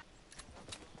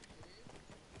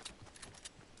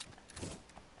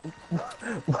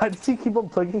 Why does he keep on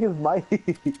plugging his mic?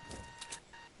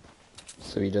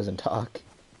 So he doesn't talk.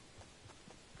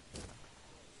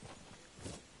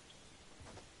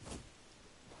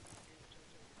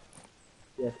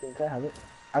 Yes, can I have it?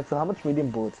 Axel, how much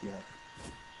medium bullets do you have?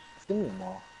 Just give me them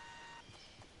all.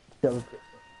 Yeah, let's go.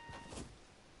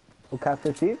 Okay,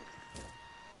 15?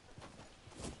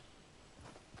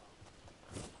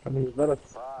 I mean, let us.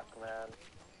 Fuck, man.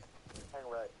 Hang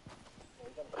right.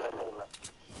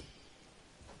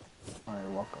 Alright,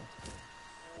 welcome.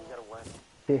 You gotta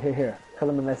win. Here. Tell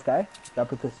him a nice guy.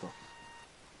 Drop a pistol.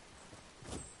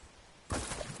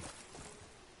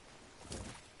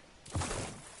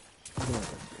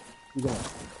 You gonna.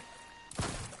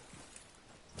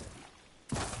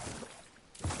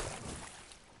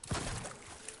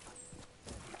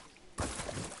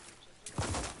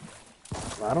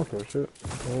 I don't care shit.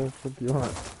 What do you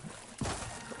want?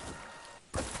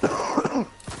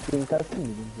 You got some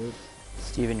medium bullets.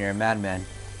 Steven, you're a madman.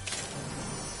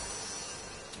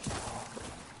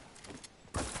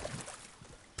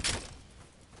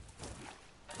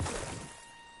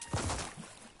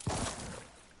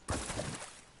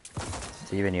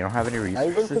 Steven, you don't have any Are you going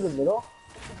resources? to the middle?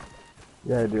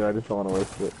 Yeah, I do. I just don't want to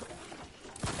waste it.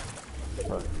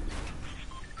 But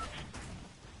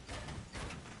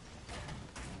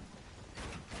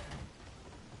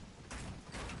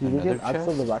Do you Another give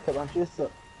Axel the chest? rocket launchers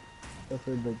so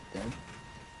they're like dead?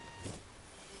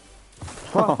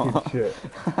 fucking shit.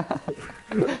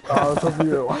 I was hoping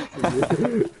you were watching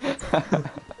it.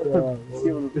 Yeah,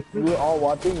 see, we're all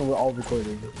watching and we're all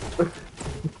recording.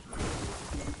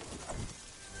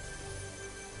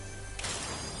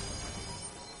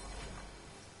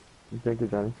 Thank you,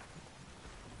 Johnny.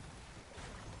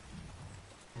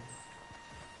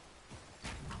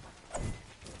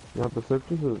 You want the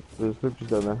searches or there's searches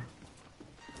down there?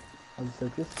 On the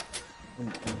surface? In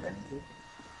Bentley?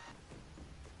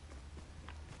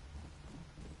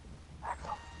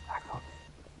 Axel,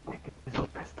 take his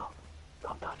pistol.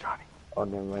 Don't tell Johnny. Oh,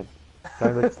 never mind.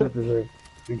 Sounds like slippers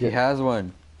are. He has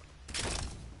one.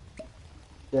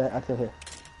 Yeah, Axel here.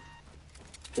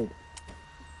 Shade.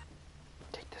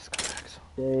 Take this scar, Axel.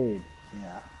 Shade.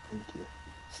 Yeah, thank you.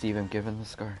 Steven, give him the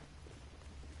scar.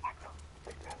 Axel,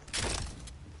 take this.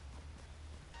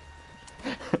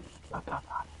 Don't tell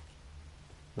Johnny.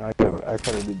 I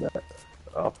kind of did that.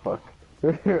 Oh, fuck.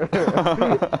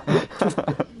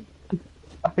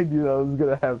 I knew that was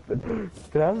gonna happen.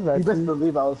 Can I have that, You best please?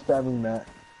 believe I was spamming that.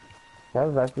 Can I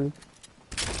have that, please?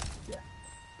 Yeah.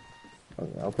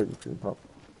 Okay, I'll take the screen pop.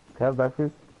 Can I have that,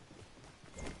 please?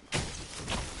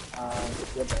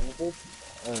 What benefits?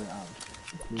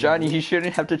 Johnny, he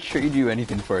shouldn't have to trade you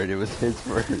anything for it. It was his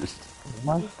first.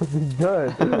 Mine to be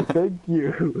done. Thank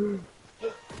you.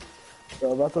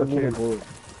 So that's a medium bullet.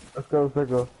 Let's go,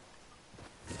 circle.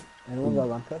 Anyone got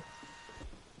one cut?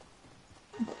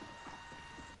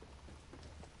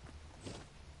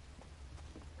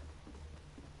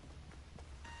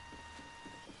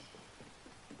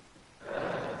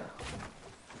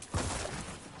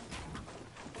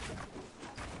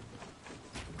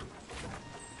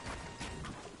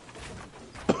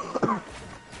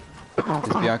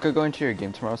 Is Bianca going to your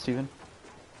game tomorrow, Steven?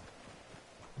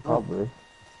 Probably.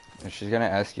 And she's gonna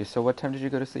ask you, so what time did you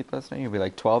go to sleep last night? You'll be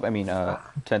like 12,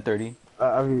 10:30.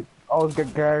 I mean, oh,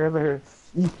 get guy over here.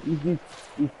 East.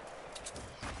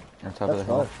 On top of the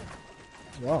That's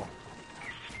hill.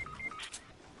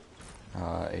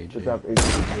 Wow. Good AJ. job,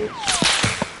 AJ.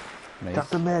 Nice. Got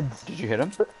the meds. Did you hit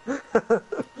him? Yeah,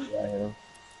 I hit him.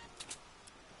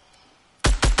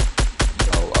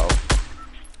 Oh, wow.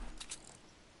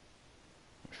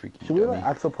 Freaking Should we let dummy.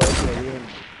 Axel play?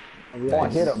 Oh, I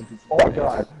hit him. Oh my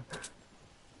god.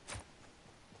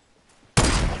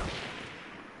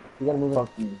 You gotta move Fuck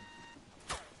in. you.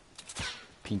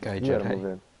 Pink eye You gotta move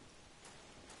Jedi. in.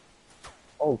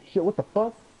 Oh shit, what the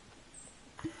fuck?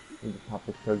 The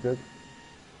topic's so good.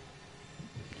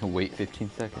 Wait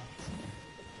 15 seconds.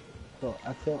 So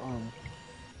Echo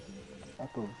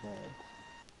said.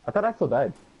 I thought Axel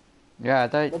died. Yeah, I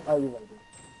thought. Nope, I revived him.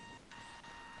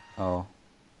 Oh.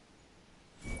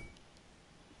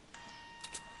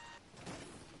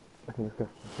 Okay, let's go.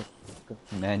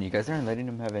 Man, you guys aren't letting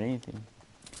him have anything.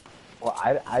 Well,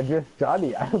 I just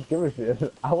Johnny. I don't give a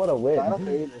shit. I want to win. I don't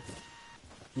care either.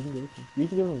 You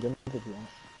can give him guns if you want.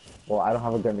 Well, I don't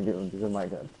have a gun to give him. These are my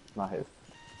guns, not his.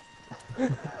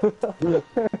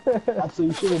 Absolutely,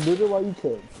 you should have moved it while you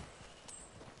could.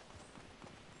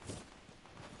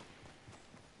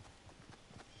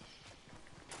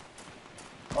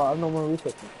 Oh, I have no more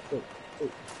resources. Wait,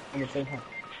 at the same time.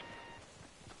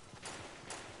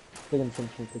 They're gonna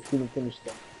finish it. Let's see them finish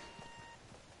stuff.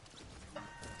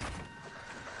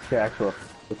 Okay, Axel.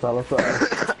 Let's all let's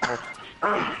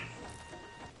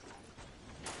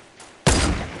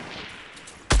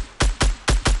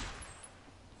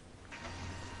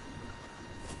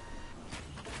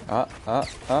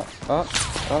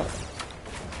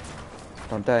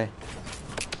Don't die.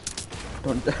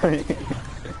 Don't die.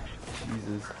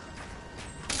 Jesus.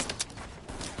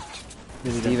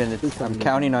 Steven, I'm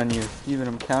counting on you. Steven,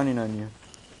 I'm counting on you.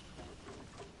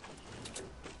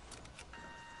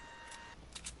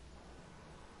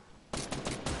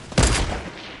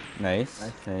 Nice.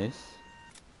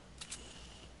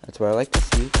 That's what I like to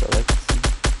see. That's what I like to see.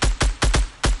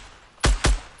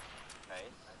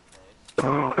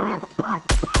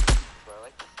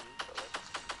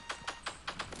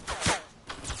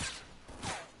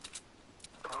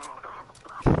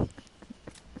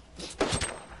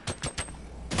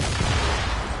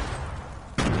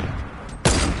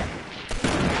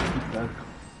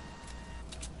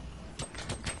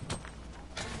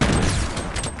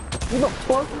 What the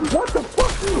fuck? What the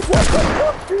fuck? What the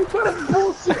fuck? That is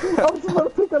bullshit. I was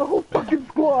about to take out a whole fucking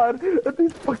squad at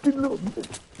these fucking little.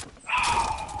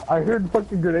 I heard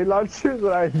fucking grenade launchers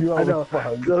and I knew I was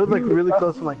fucked. That was like really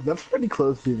close. I'm like, that's pretty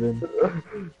close, even.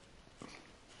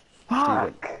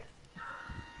 Fuck.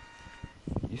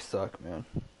 You suck, man.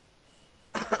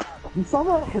 You saw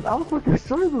that? I was fucking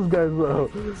destroying those guys though.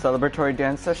 Celebratory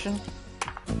dance session?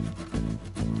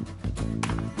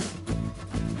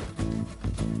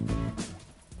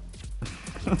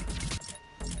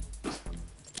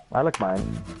 I like mine.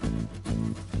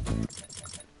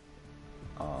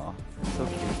 Aw, so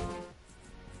cute.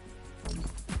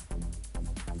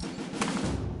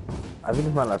 I think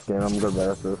it's my last game. I'm gonna go to bed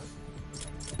after this.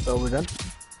 So we're done?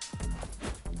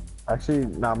 Actually,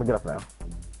 nah, I'm gonna get up now.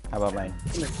 How about mine?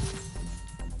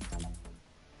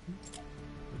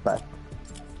 Bye.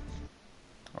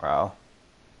 Wow.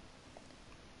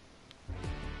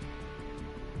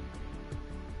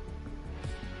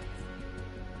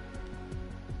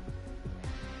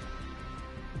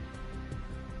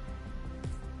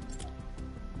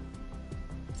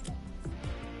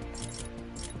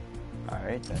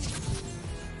 Alright then.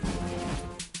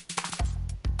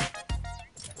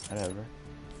 Whatever.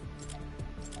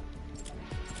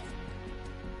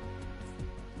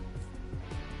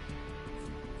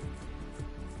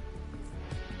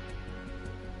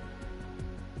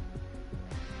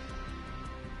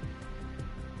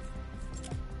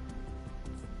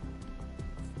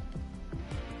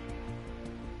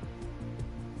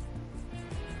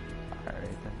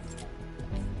 Alright then.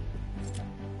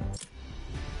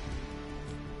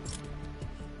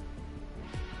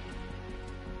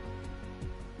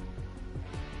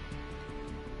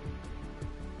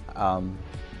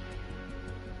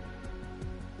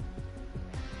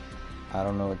 I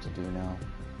don't know what to do now.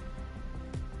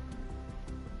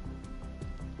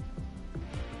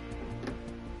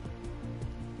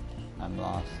 I'm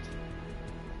lost.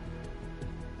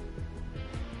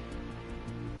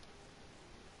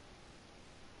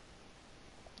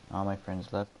 All my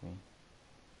friends left me.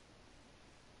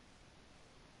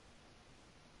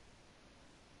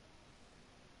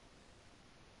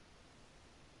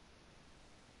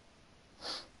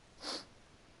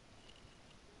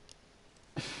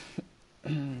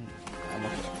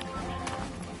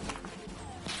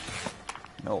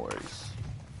 No worries.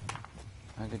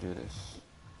 I could do this.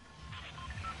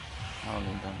 I don't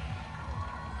need them.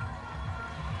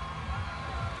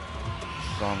 This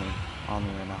is on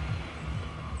me right now.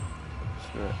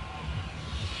 Screw it.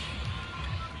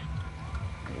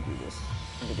 I'm gonna do this.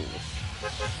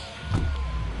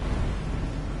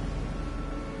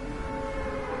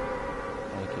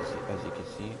 As you can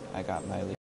see, I got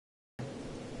Miley.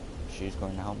 She's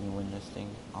going to help me win this thing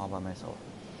all by myself.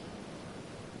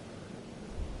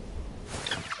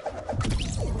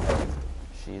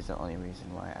 She's the only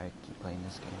reason why I keep playing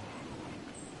this game.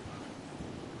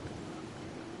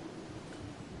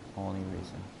 Only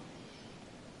reason.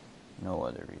 No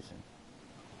other reason.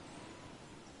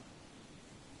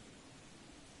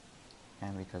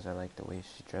 And because I like the way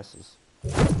she dresses.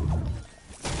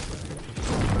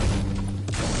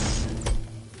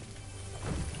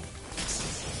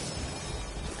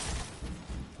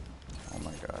 Oh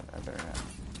my god, I better not.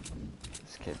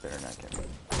 This kid better not get me.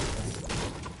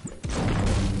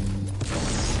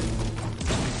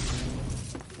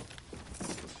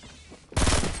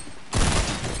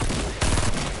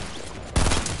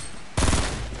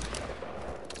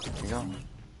 Here we go.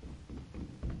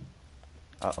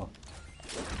 Uh-oh.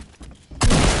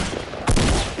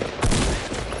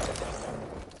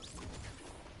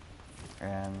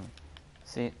 And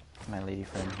see, my lady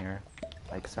friend here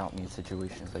likes out me in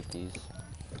situations like these.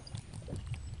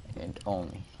 And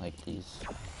only like these.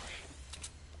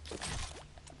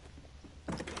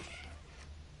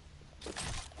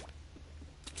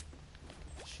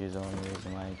 She's the only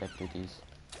reason why I get through these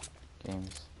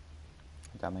games.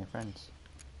 I got my friends.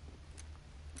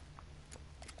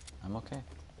 I'm okay.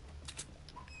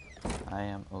 I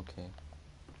am okay.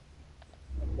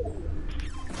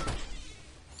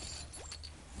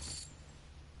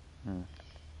 Hmm.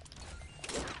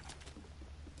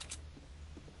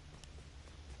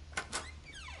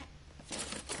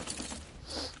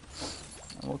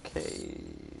 Okay.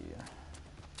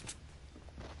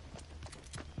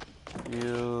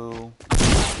 You.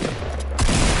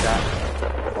 That.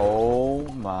 Oh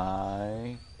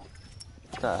my.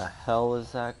 What the hell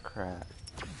is that crap?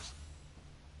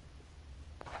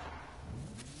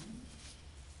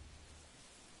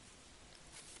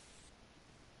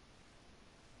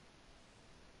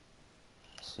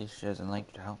 See, she doesn't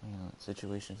like to help me in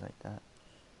situations like that.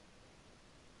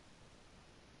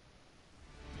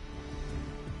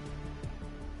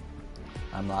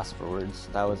 I'm lost for words.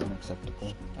 That was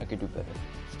unacceptable. I could do better.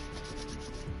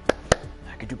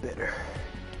 I could do better.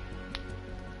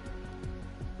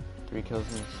 3 kills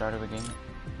in the start of a game?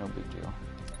 No big deal.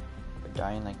 But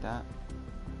dying like that?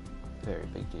 Very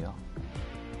big deal.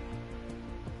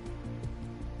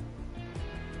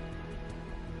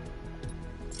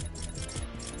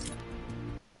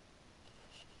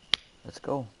 Let's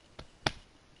go.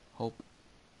 Hope.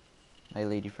 My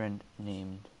lady friend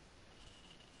named...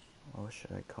 What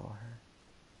should I call her?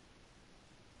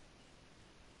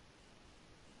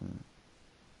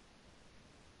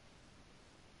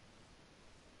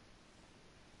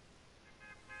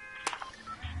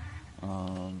 I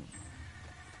don't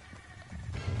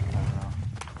know.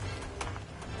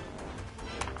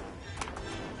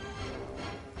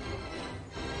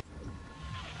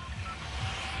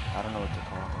 I don't know what to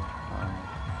call her.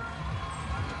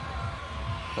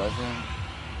 Pleasant.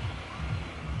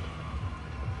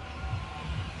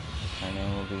 Her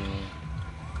name will be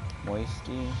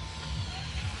Moisty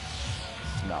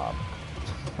Snob.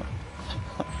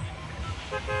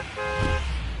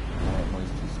 Alright,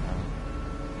 Moisty Snob.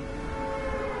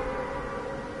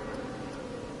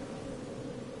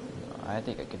 I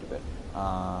think I could do it.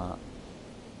 Nah,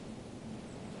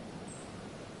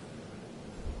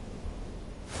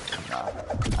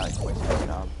 I like Moisty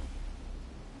Snob.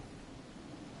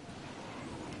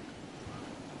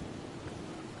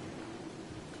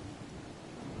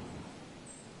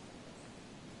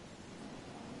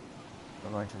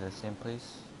 We're going to the same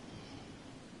place.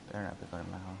 Better not be going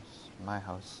to my house. My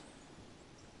house.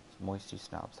 It's Moisty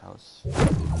Snob's house.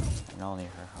 And only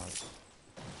her house.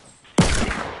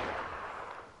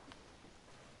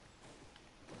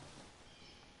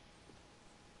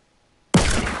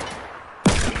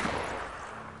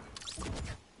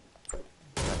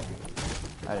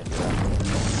 I didn't do that.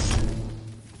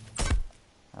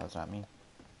 That was not me.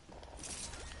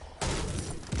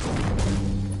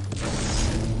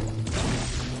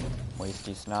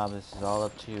 Moisty Snob, this is all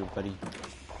up to you, buddy.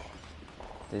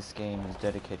 This game is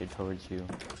dedicated towards you.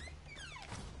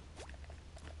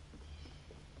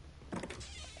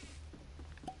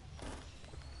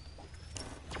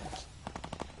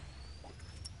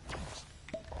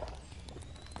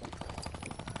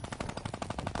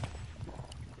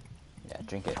 Yeah,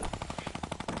 drink it.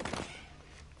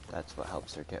 That's what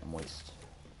helps her get moist.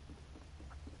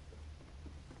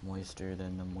 Moister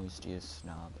than the moistiest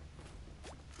snob.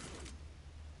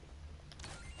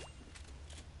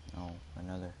 No,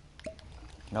 another.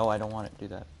 No, I don't want it to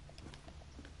do that.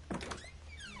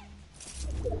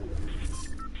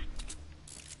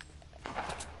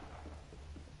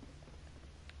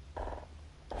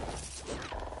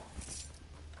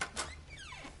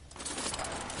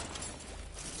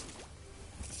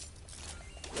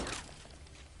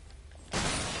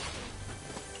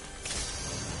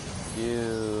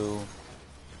 You.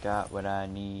 Got what I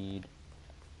need.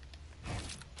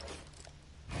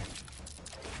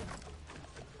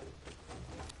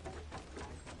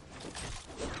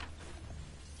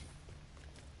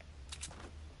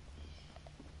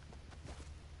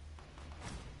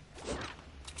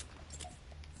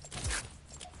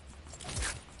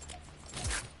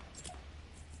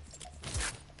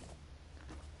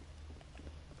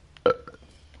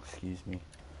 Excuse me.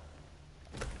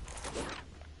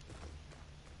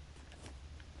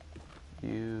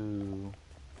 You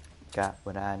got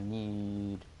what I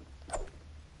need.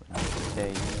 When I say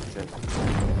you just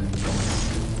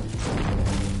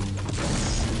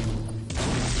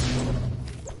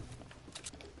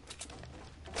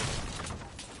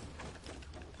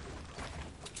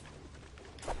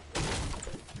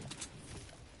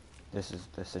This is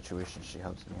the situation she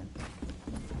helps me in.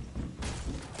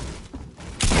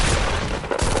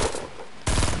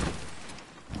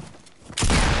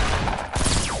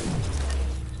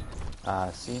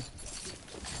 See?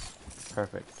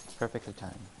 Perfect. Perfectly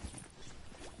timed.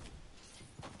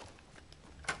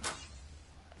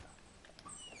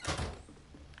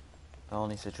 The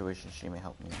only situations she may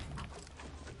help me in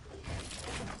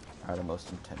are the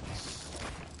most intense.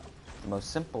 The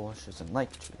most simple, she doesn't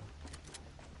like to.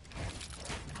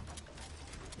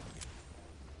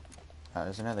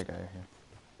 There's another guy here.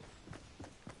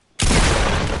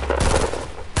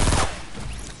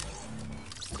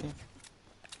 See?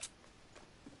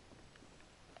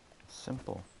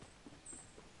 Simple.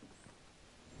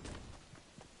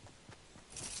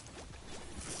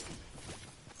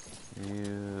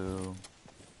 You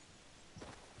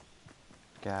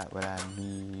got what I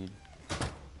need.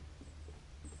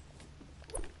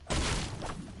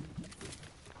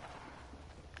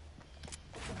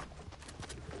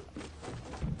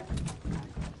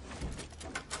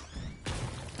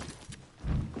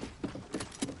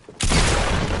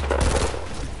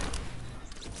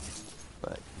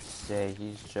 But say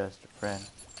he's just a friend.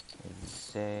 Maybe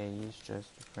say he's just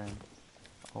a friend.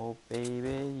 Oh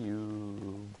baby,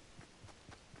 you.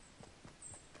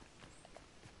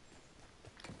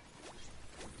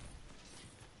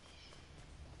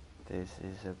 This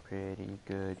is a pretty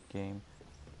good game.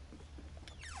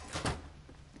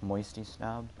 Moisty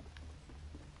snob.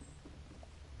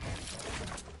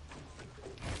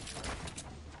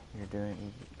 You're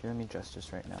doing me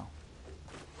justice right now.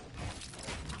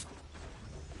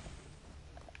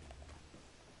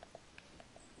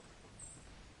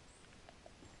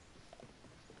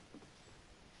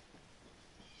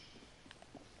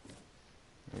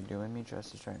 You're doing me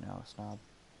justice right now, snob.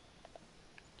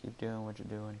 Keep doing what you're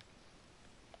doing.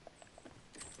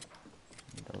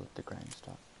 Don't let the grind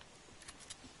stop.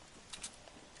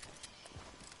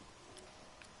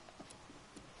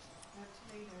 That's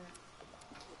later.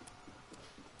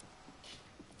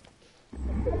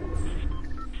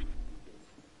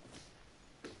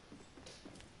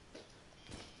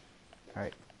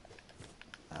 Alright.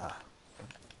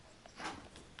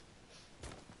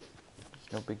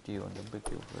 It's no big deal, no big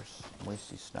deal versus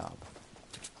Moisty Snob.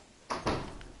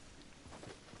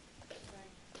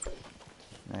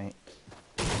 Right.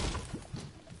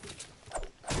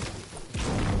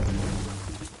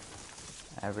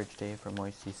 Average day for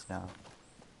Moisty Snob.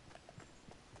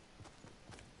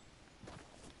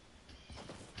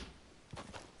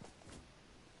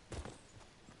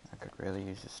 I could really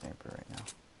use a sniper right now.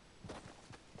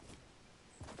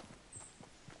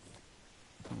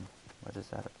 What is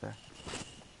that up there?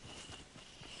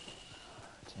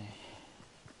 Okay.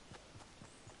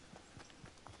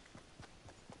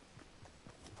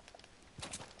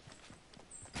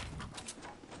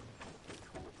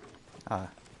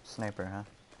 Sniper, huh?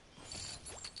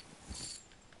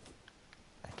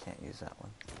 I can't use that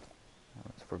one. That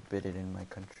one's forbidden in my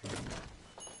country.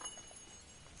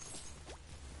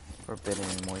 Forbidden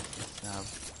in Moisty Snob.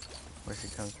 Where she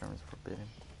comes from is forbidden.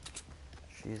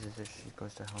 She uses it, she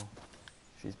goes to hell.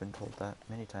 She's been told that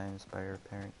many times by her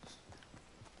parents.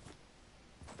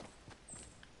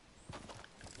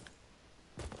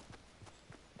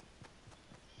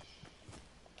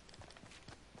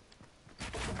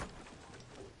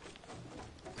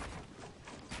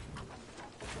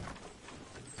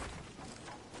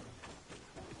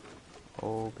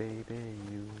 Oh baby,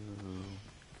 you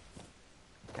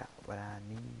got what I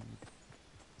need.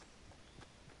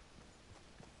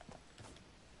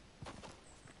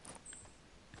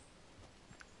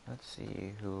 Let's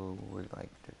see who would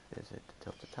like to visit the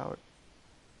Tilted Tower.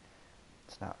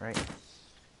 It's not right.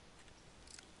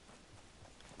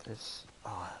 This,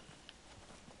 oh,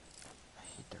 I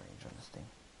hate the range on this thing.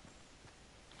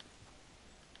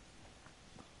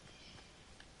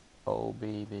 Oh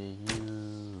baby,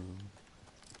 you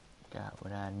got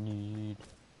what I need.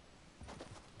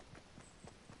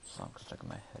 Song stuck in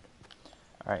my head.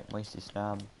 Alright, Moisty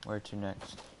Snob, where to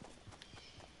next?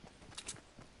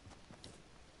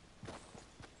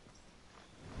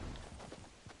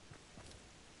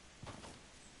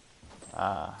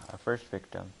 Ah, our first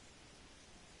victim.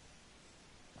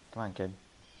 Come on, kid.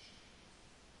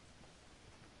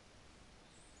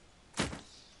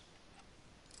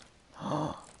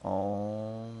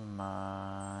 Oh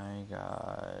my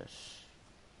gosh.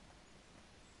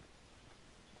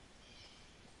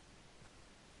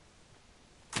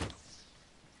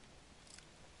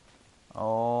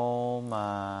 Oh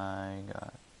my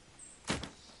god.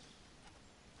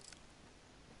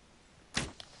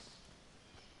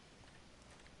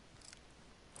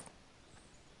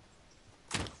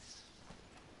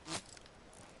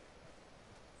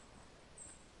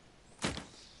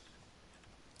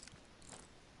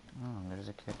 Oh, there's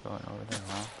a kid going over there,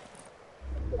 huh?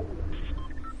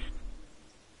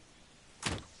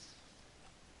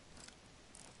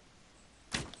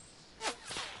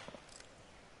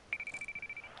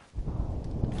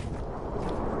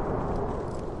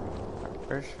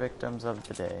 First victims of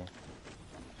the day.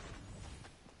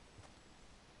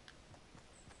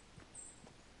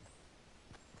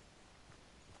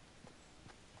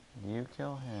 You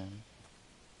kill him.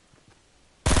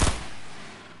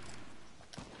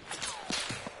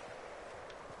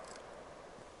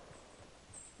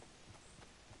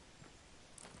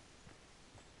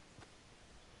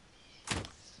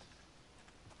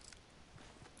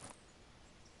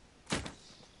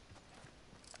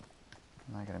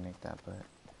 I'm not gonna make that, but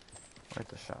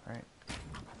worth a shot, right?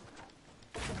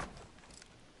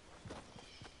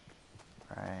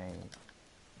 Right.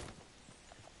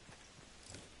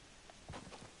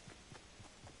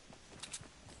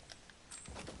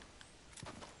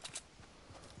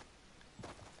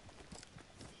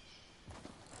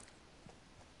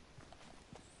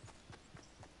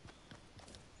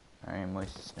 Alright,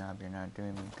 Moisty Snob, you're not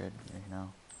doing me good, you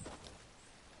know.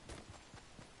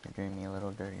 You're doing me a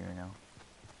little dirty, you know.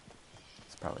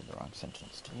 It's probably the wrong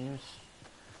sentence to use.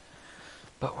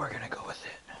 But we're gonna go with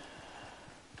it.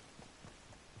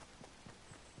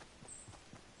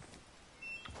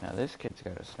 Now this kid's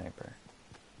got a sniper.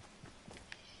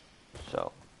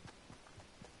 So,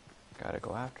 gotta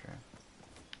go after him.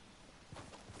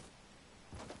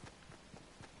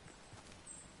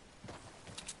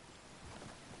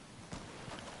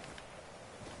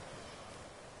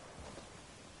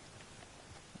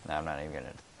 No, I'm not even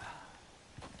gonna...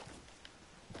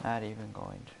 Not even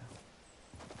going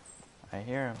to. I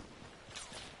hear him.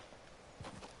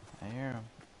 I hear him.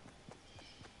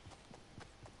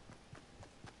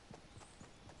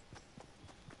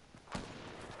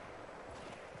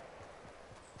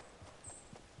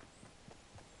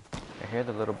 I hear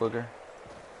the little booger.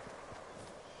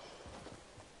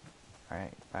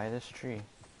 Alright, by this tree.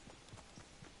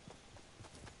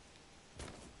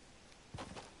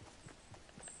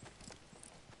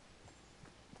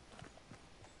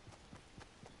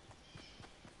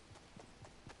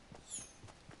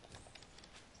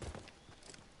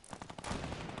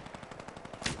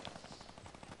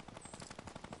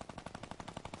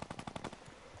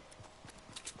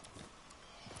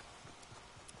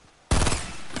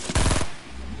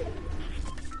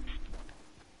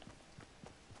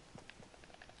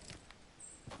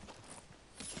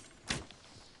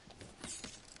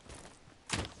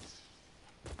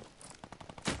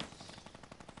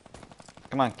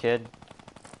 Come on, kid.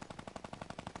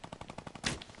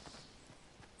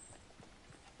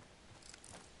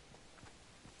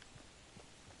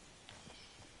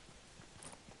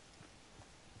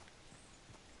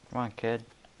 Come on, kid.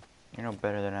 You're no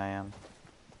better than I am.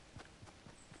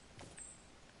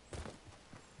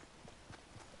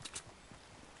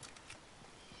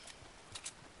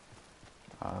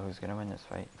 Who's gonna win this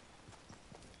fight?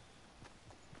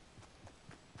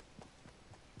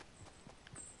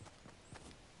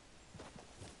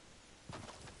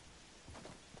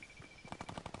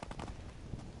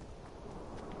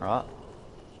 Right.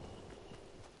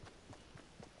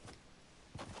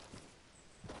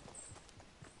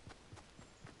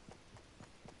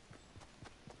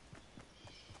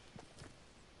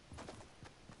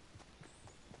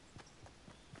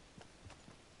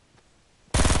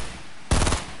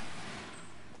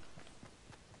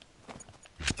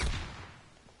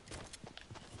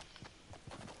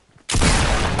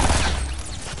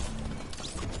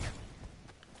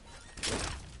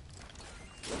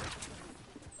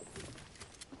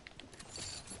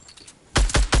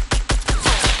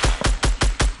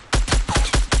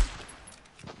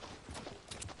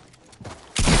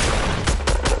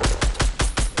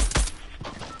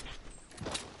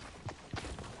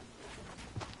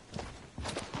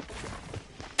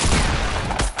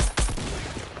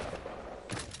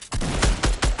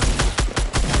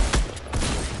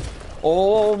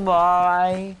 Oh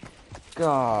my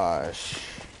gosh.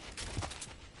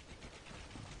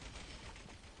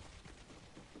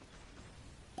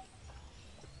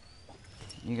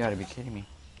 You gotta be kidding me.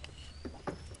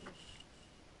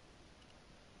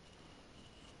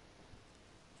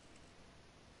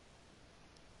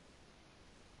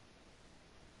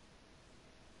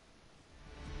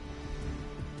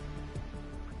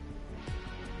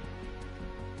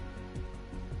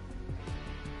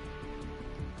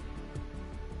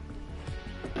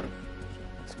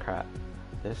 This crap.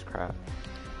 This crap.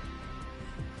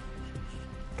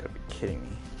 You gotta be kidding me.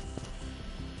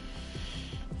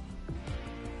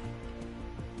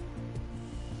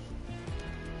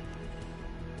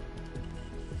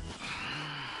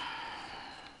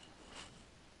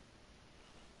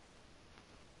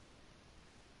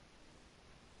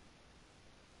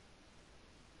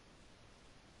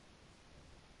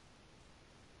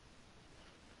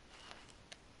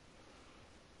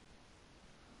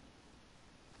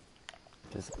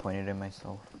 Disappointed in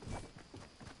myself.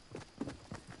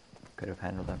 Could have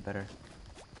handled that better.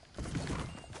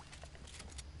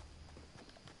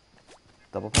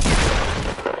 Double pump.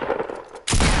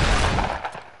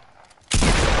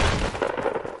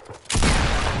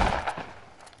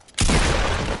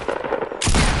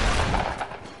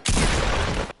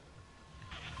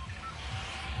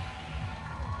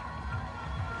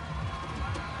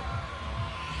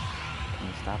 Can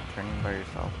you stop turning by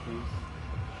yourself, please?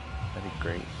 That'd be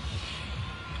great.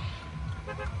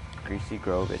 Greasy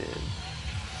Grove it is.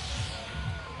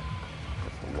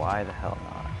 Just why the hell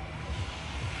not?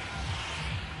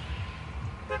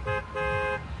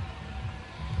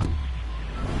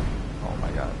 Oh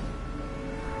my god.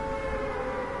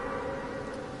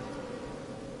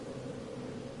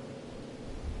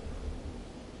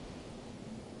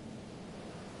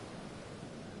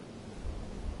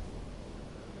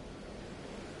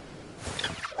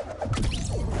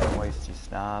 Don't waste, you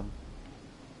snob.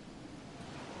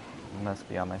 You must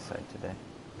be on my side today.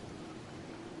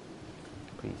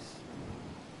 Please.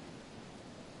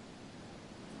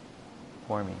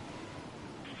 For me.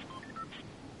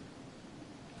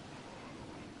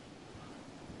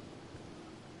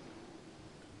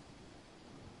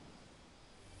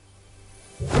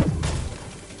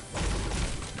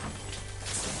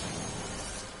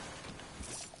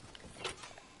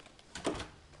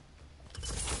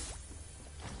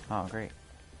 Oh, great.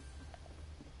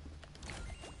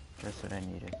 Just what I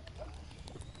needed.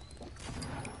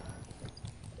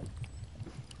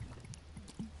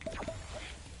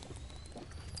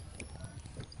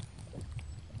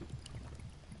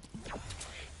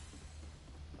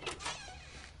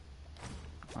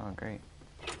 Oh, great.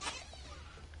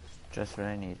 Just what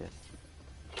I needed.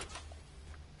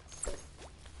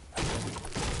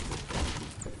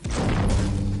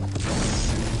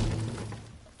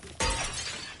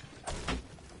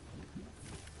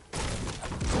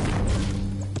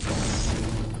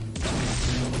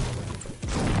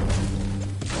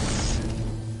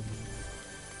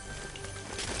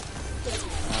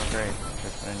 Oh, great.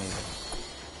 Just what I needed.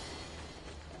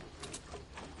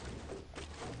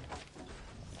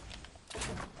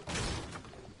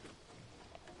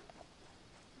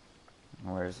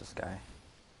 Where's this guy?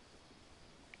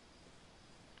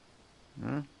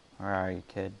 Where are you,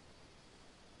 kid?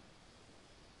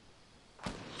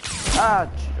 Ah!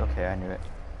 Okay, I knew it.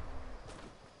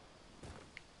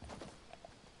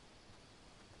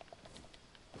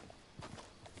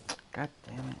 God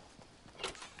damn it.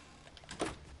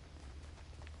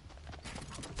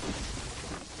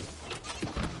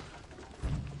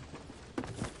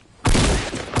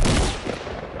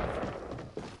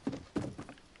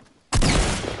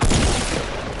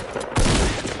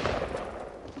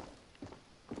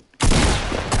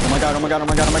 Oh my god, oh my god, oh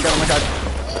my god, oh my god, oh my god.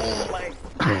 Oh my.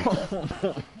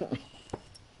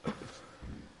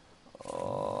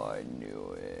 Oh, I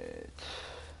knew it.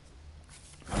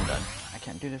 I'm done. I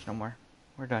can't do this no more.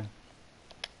 We're done.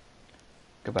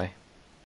 Goodbye.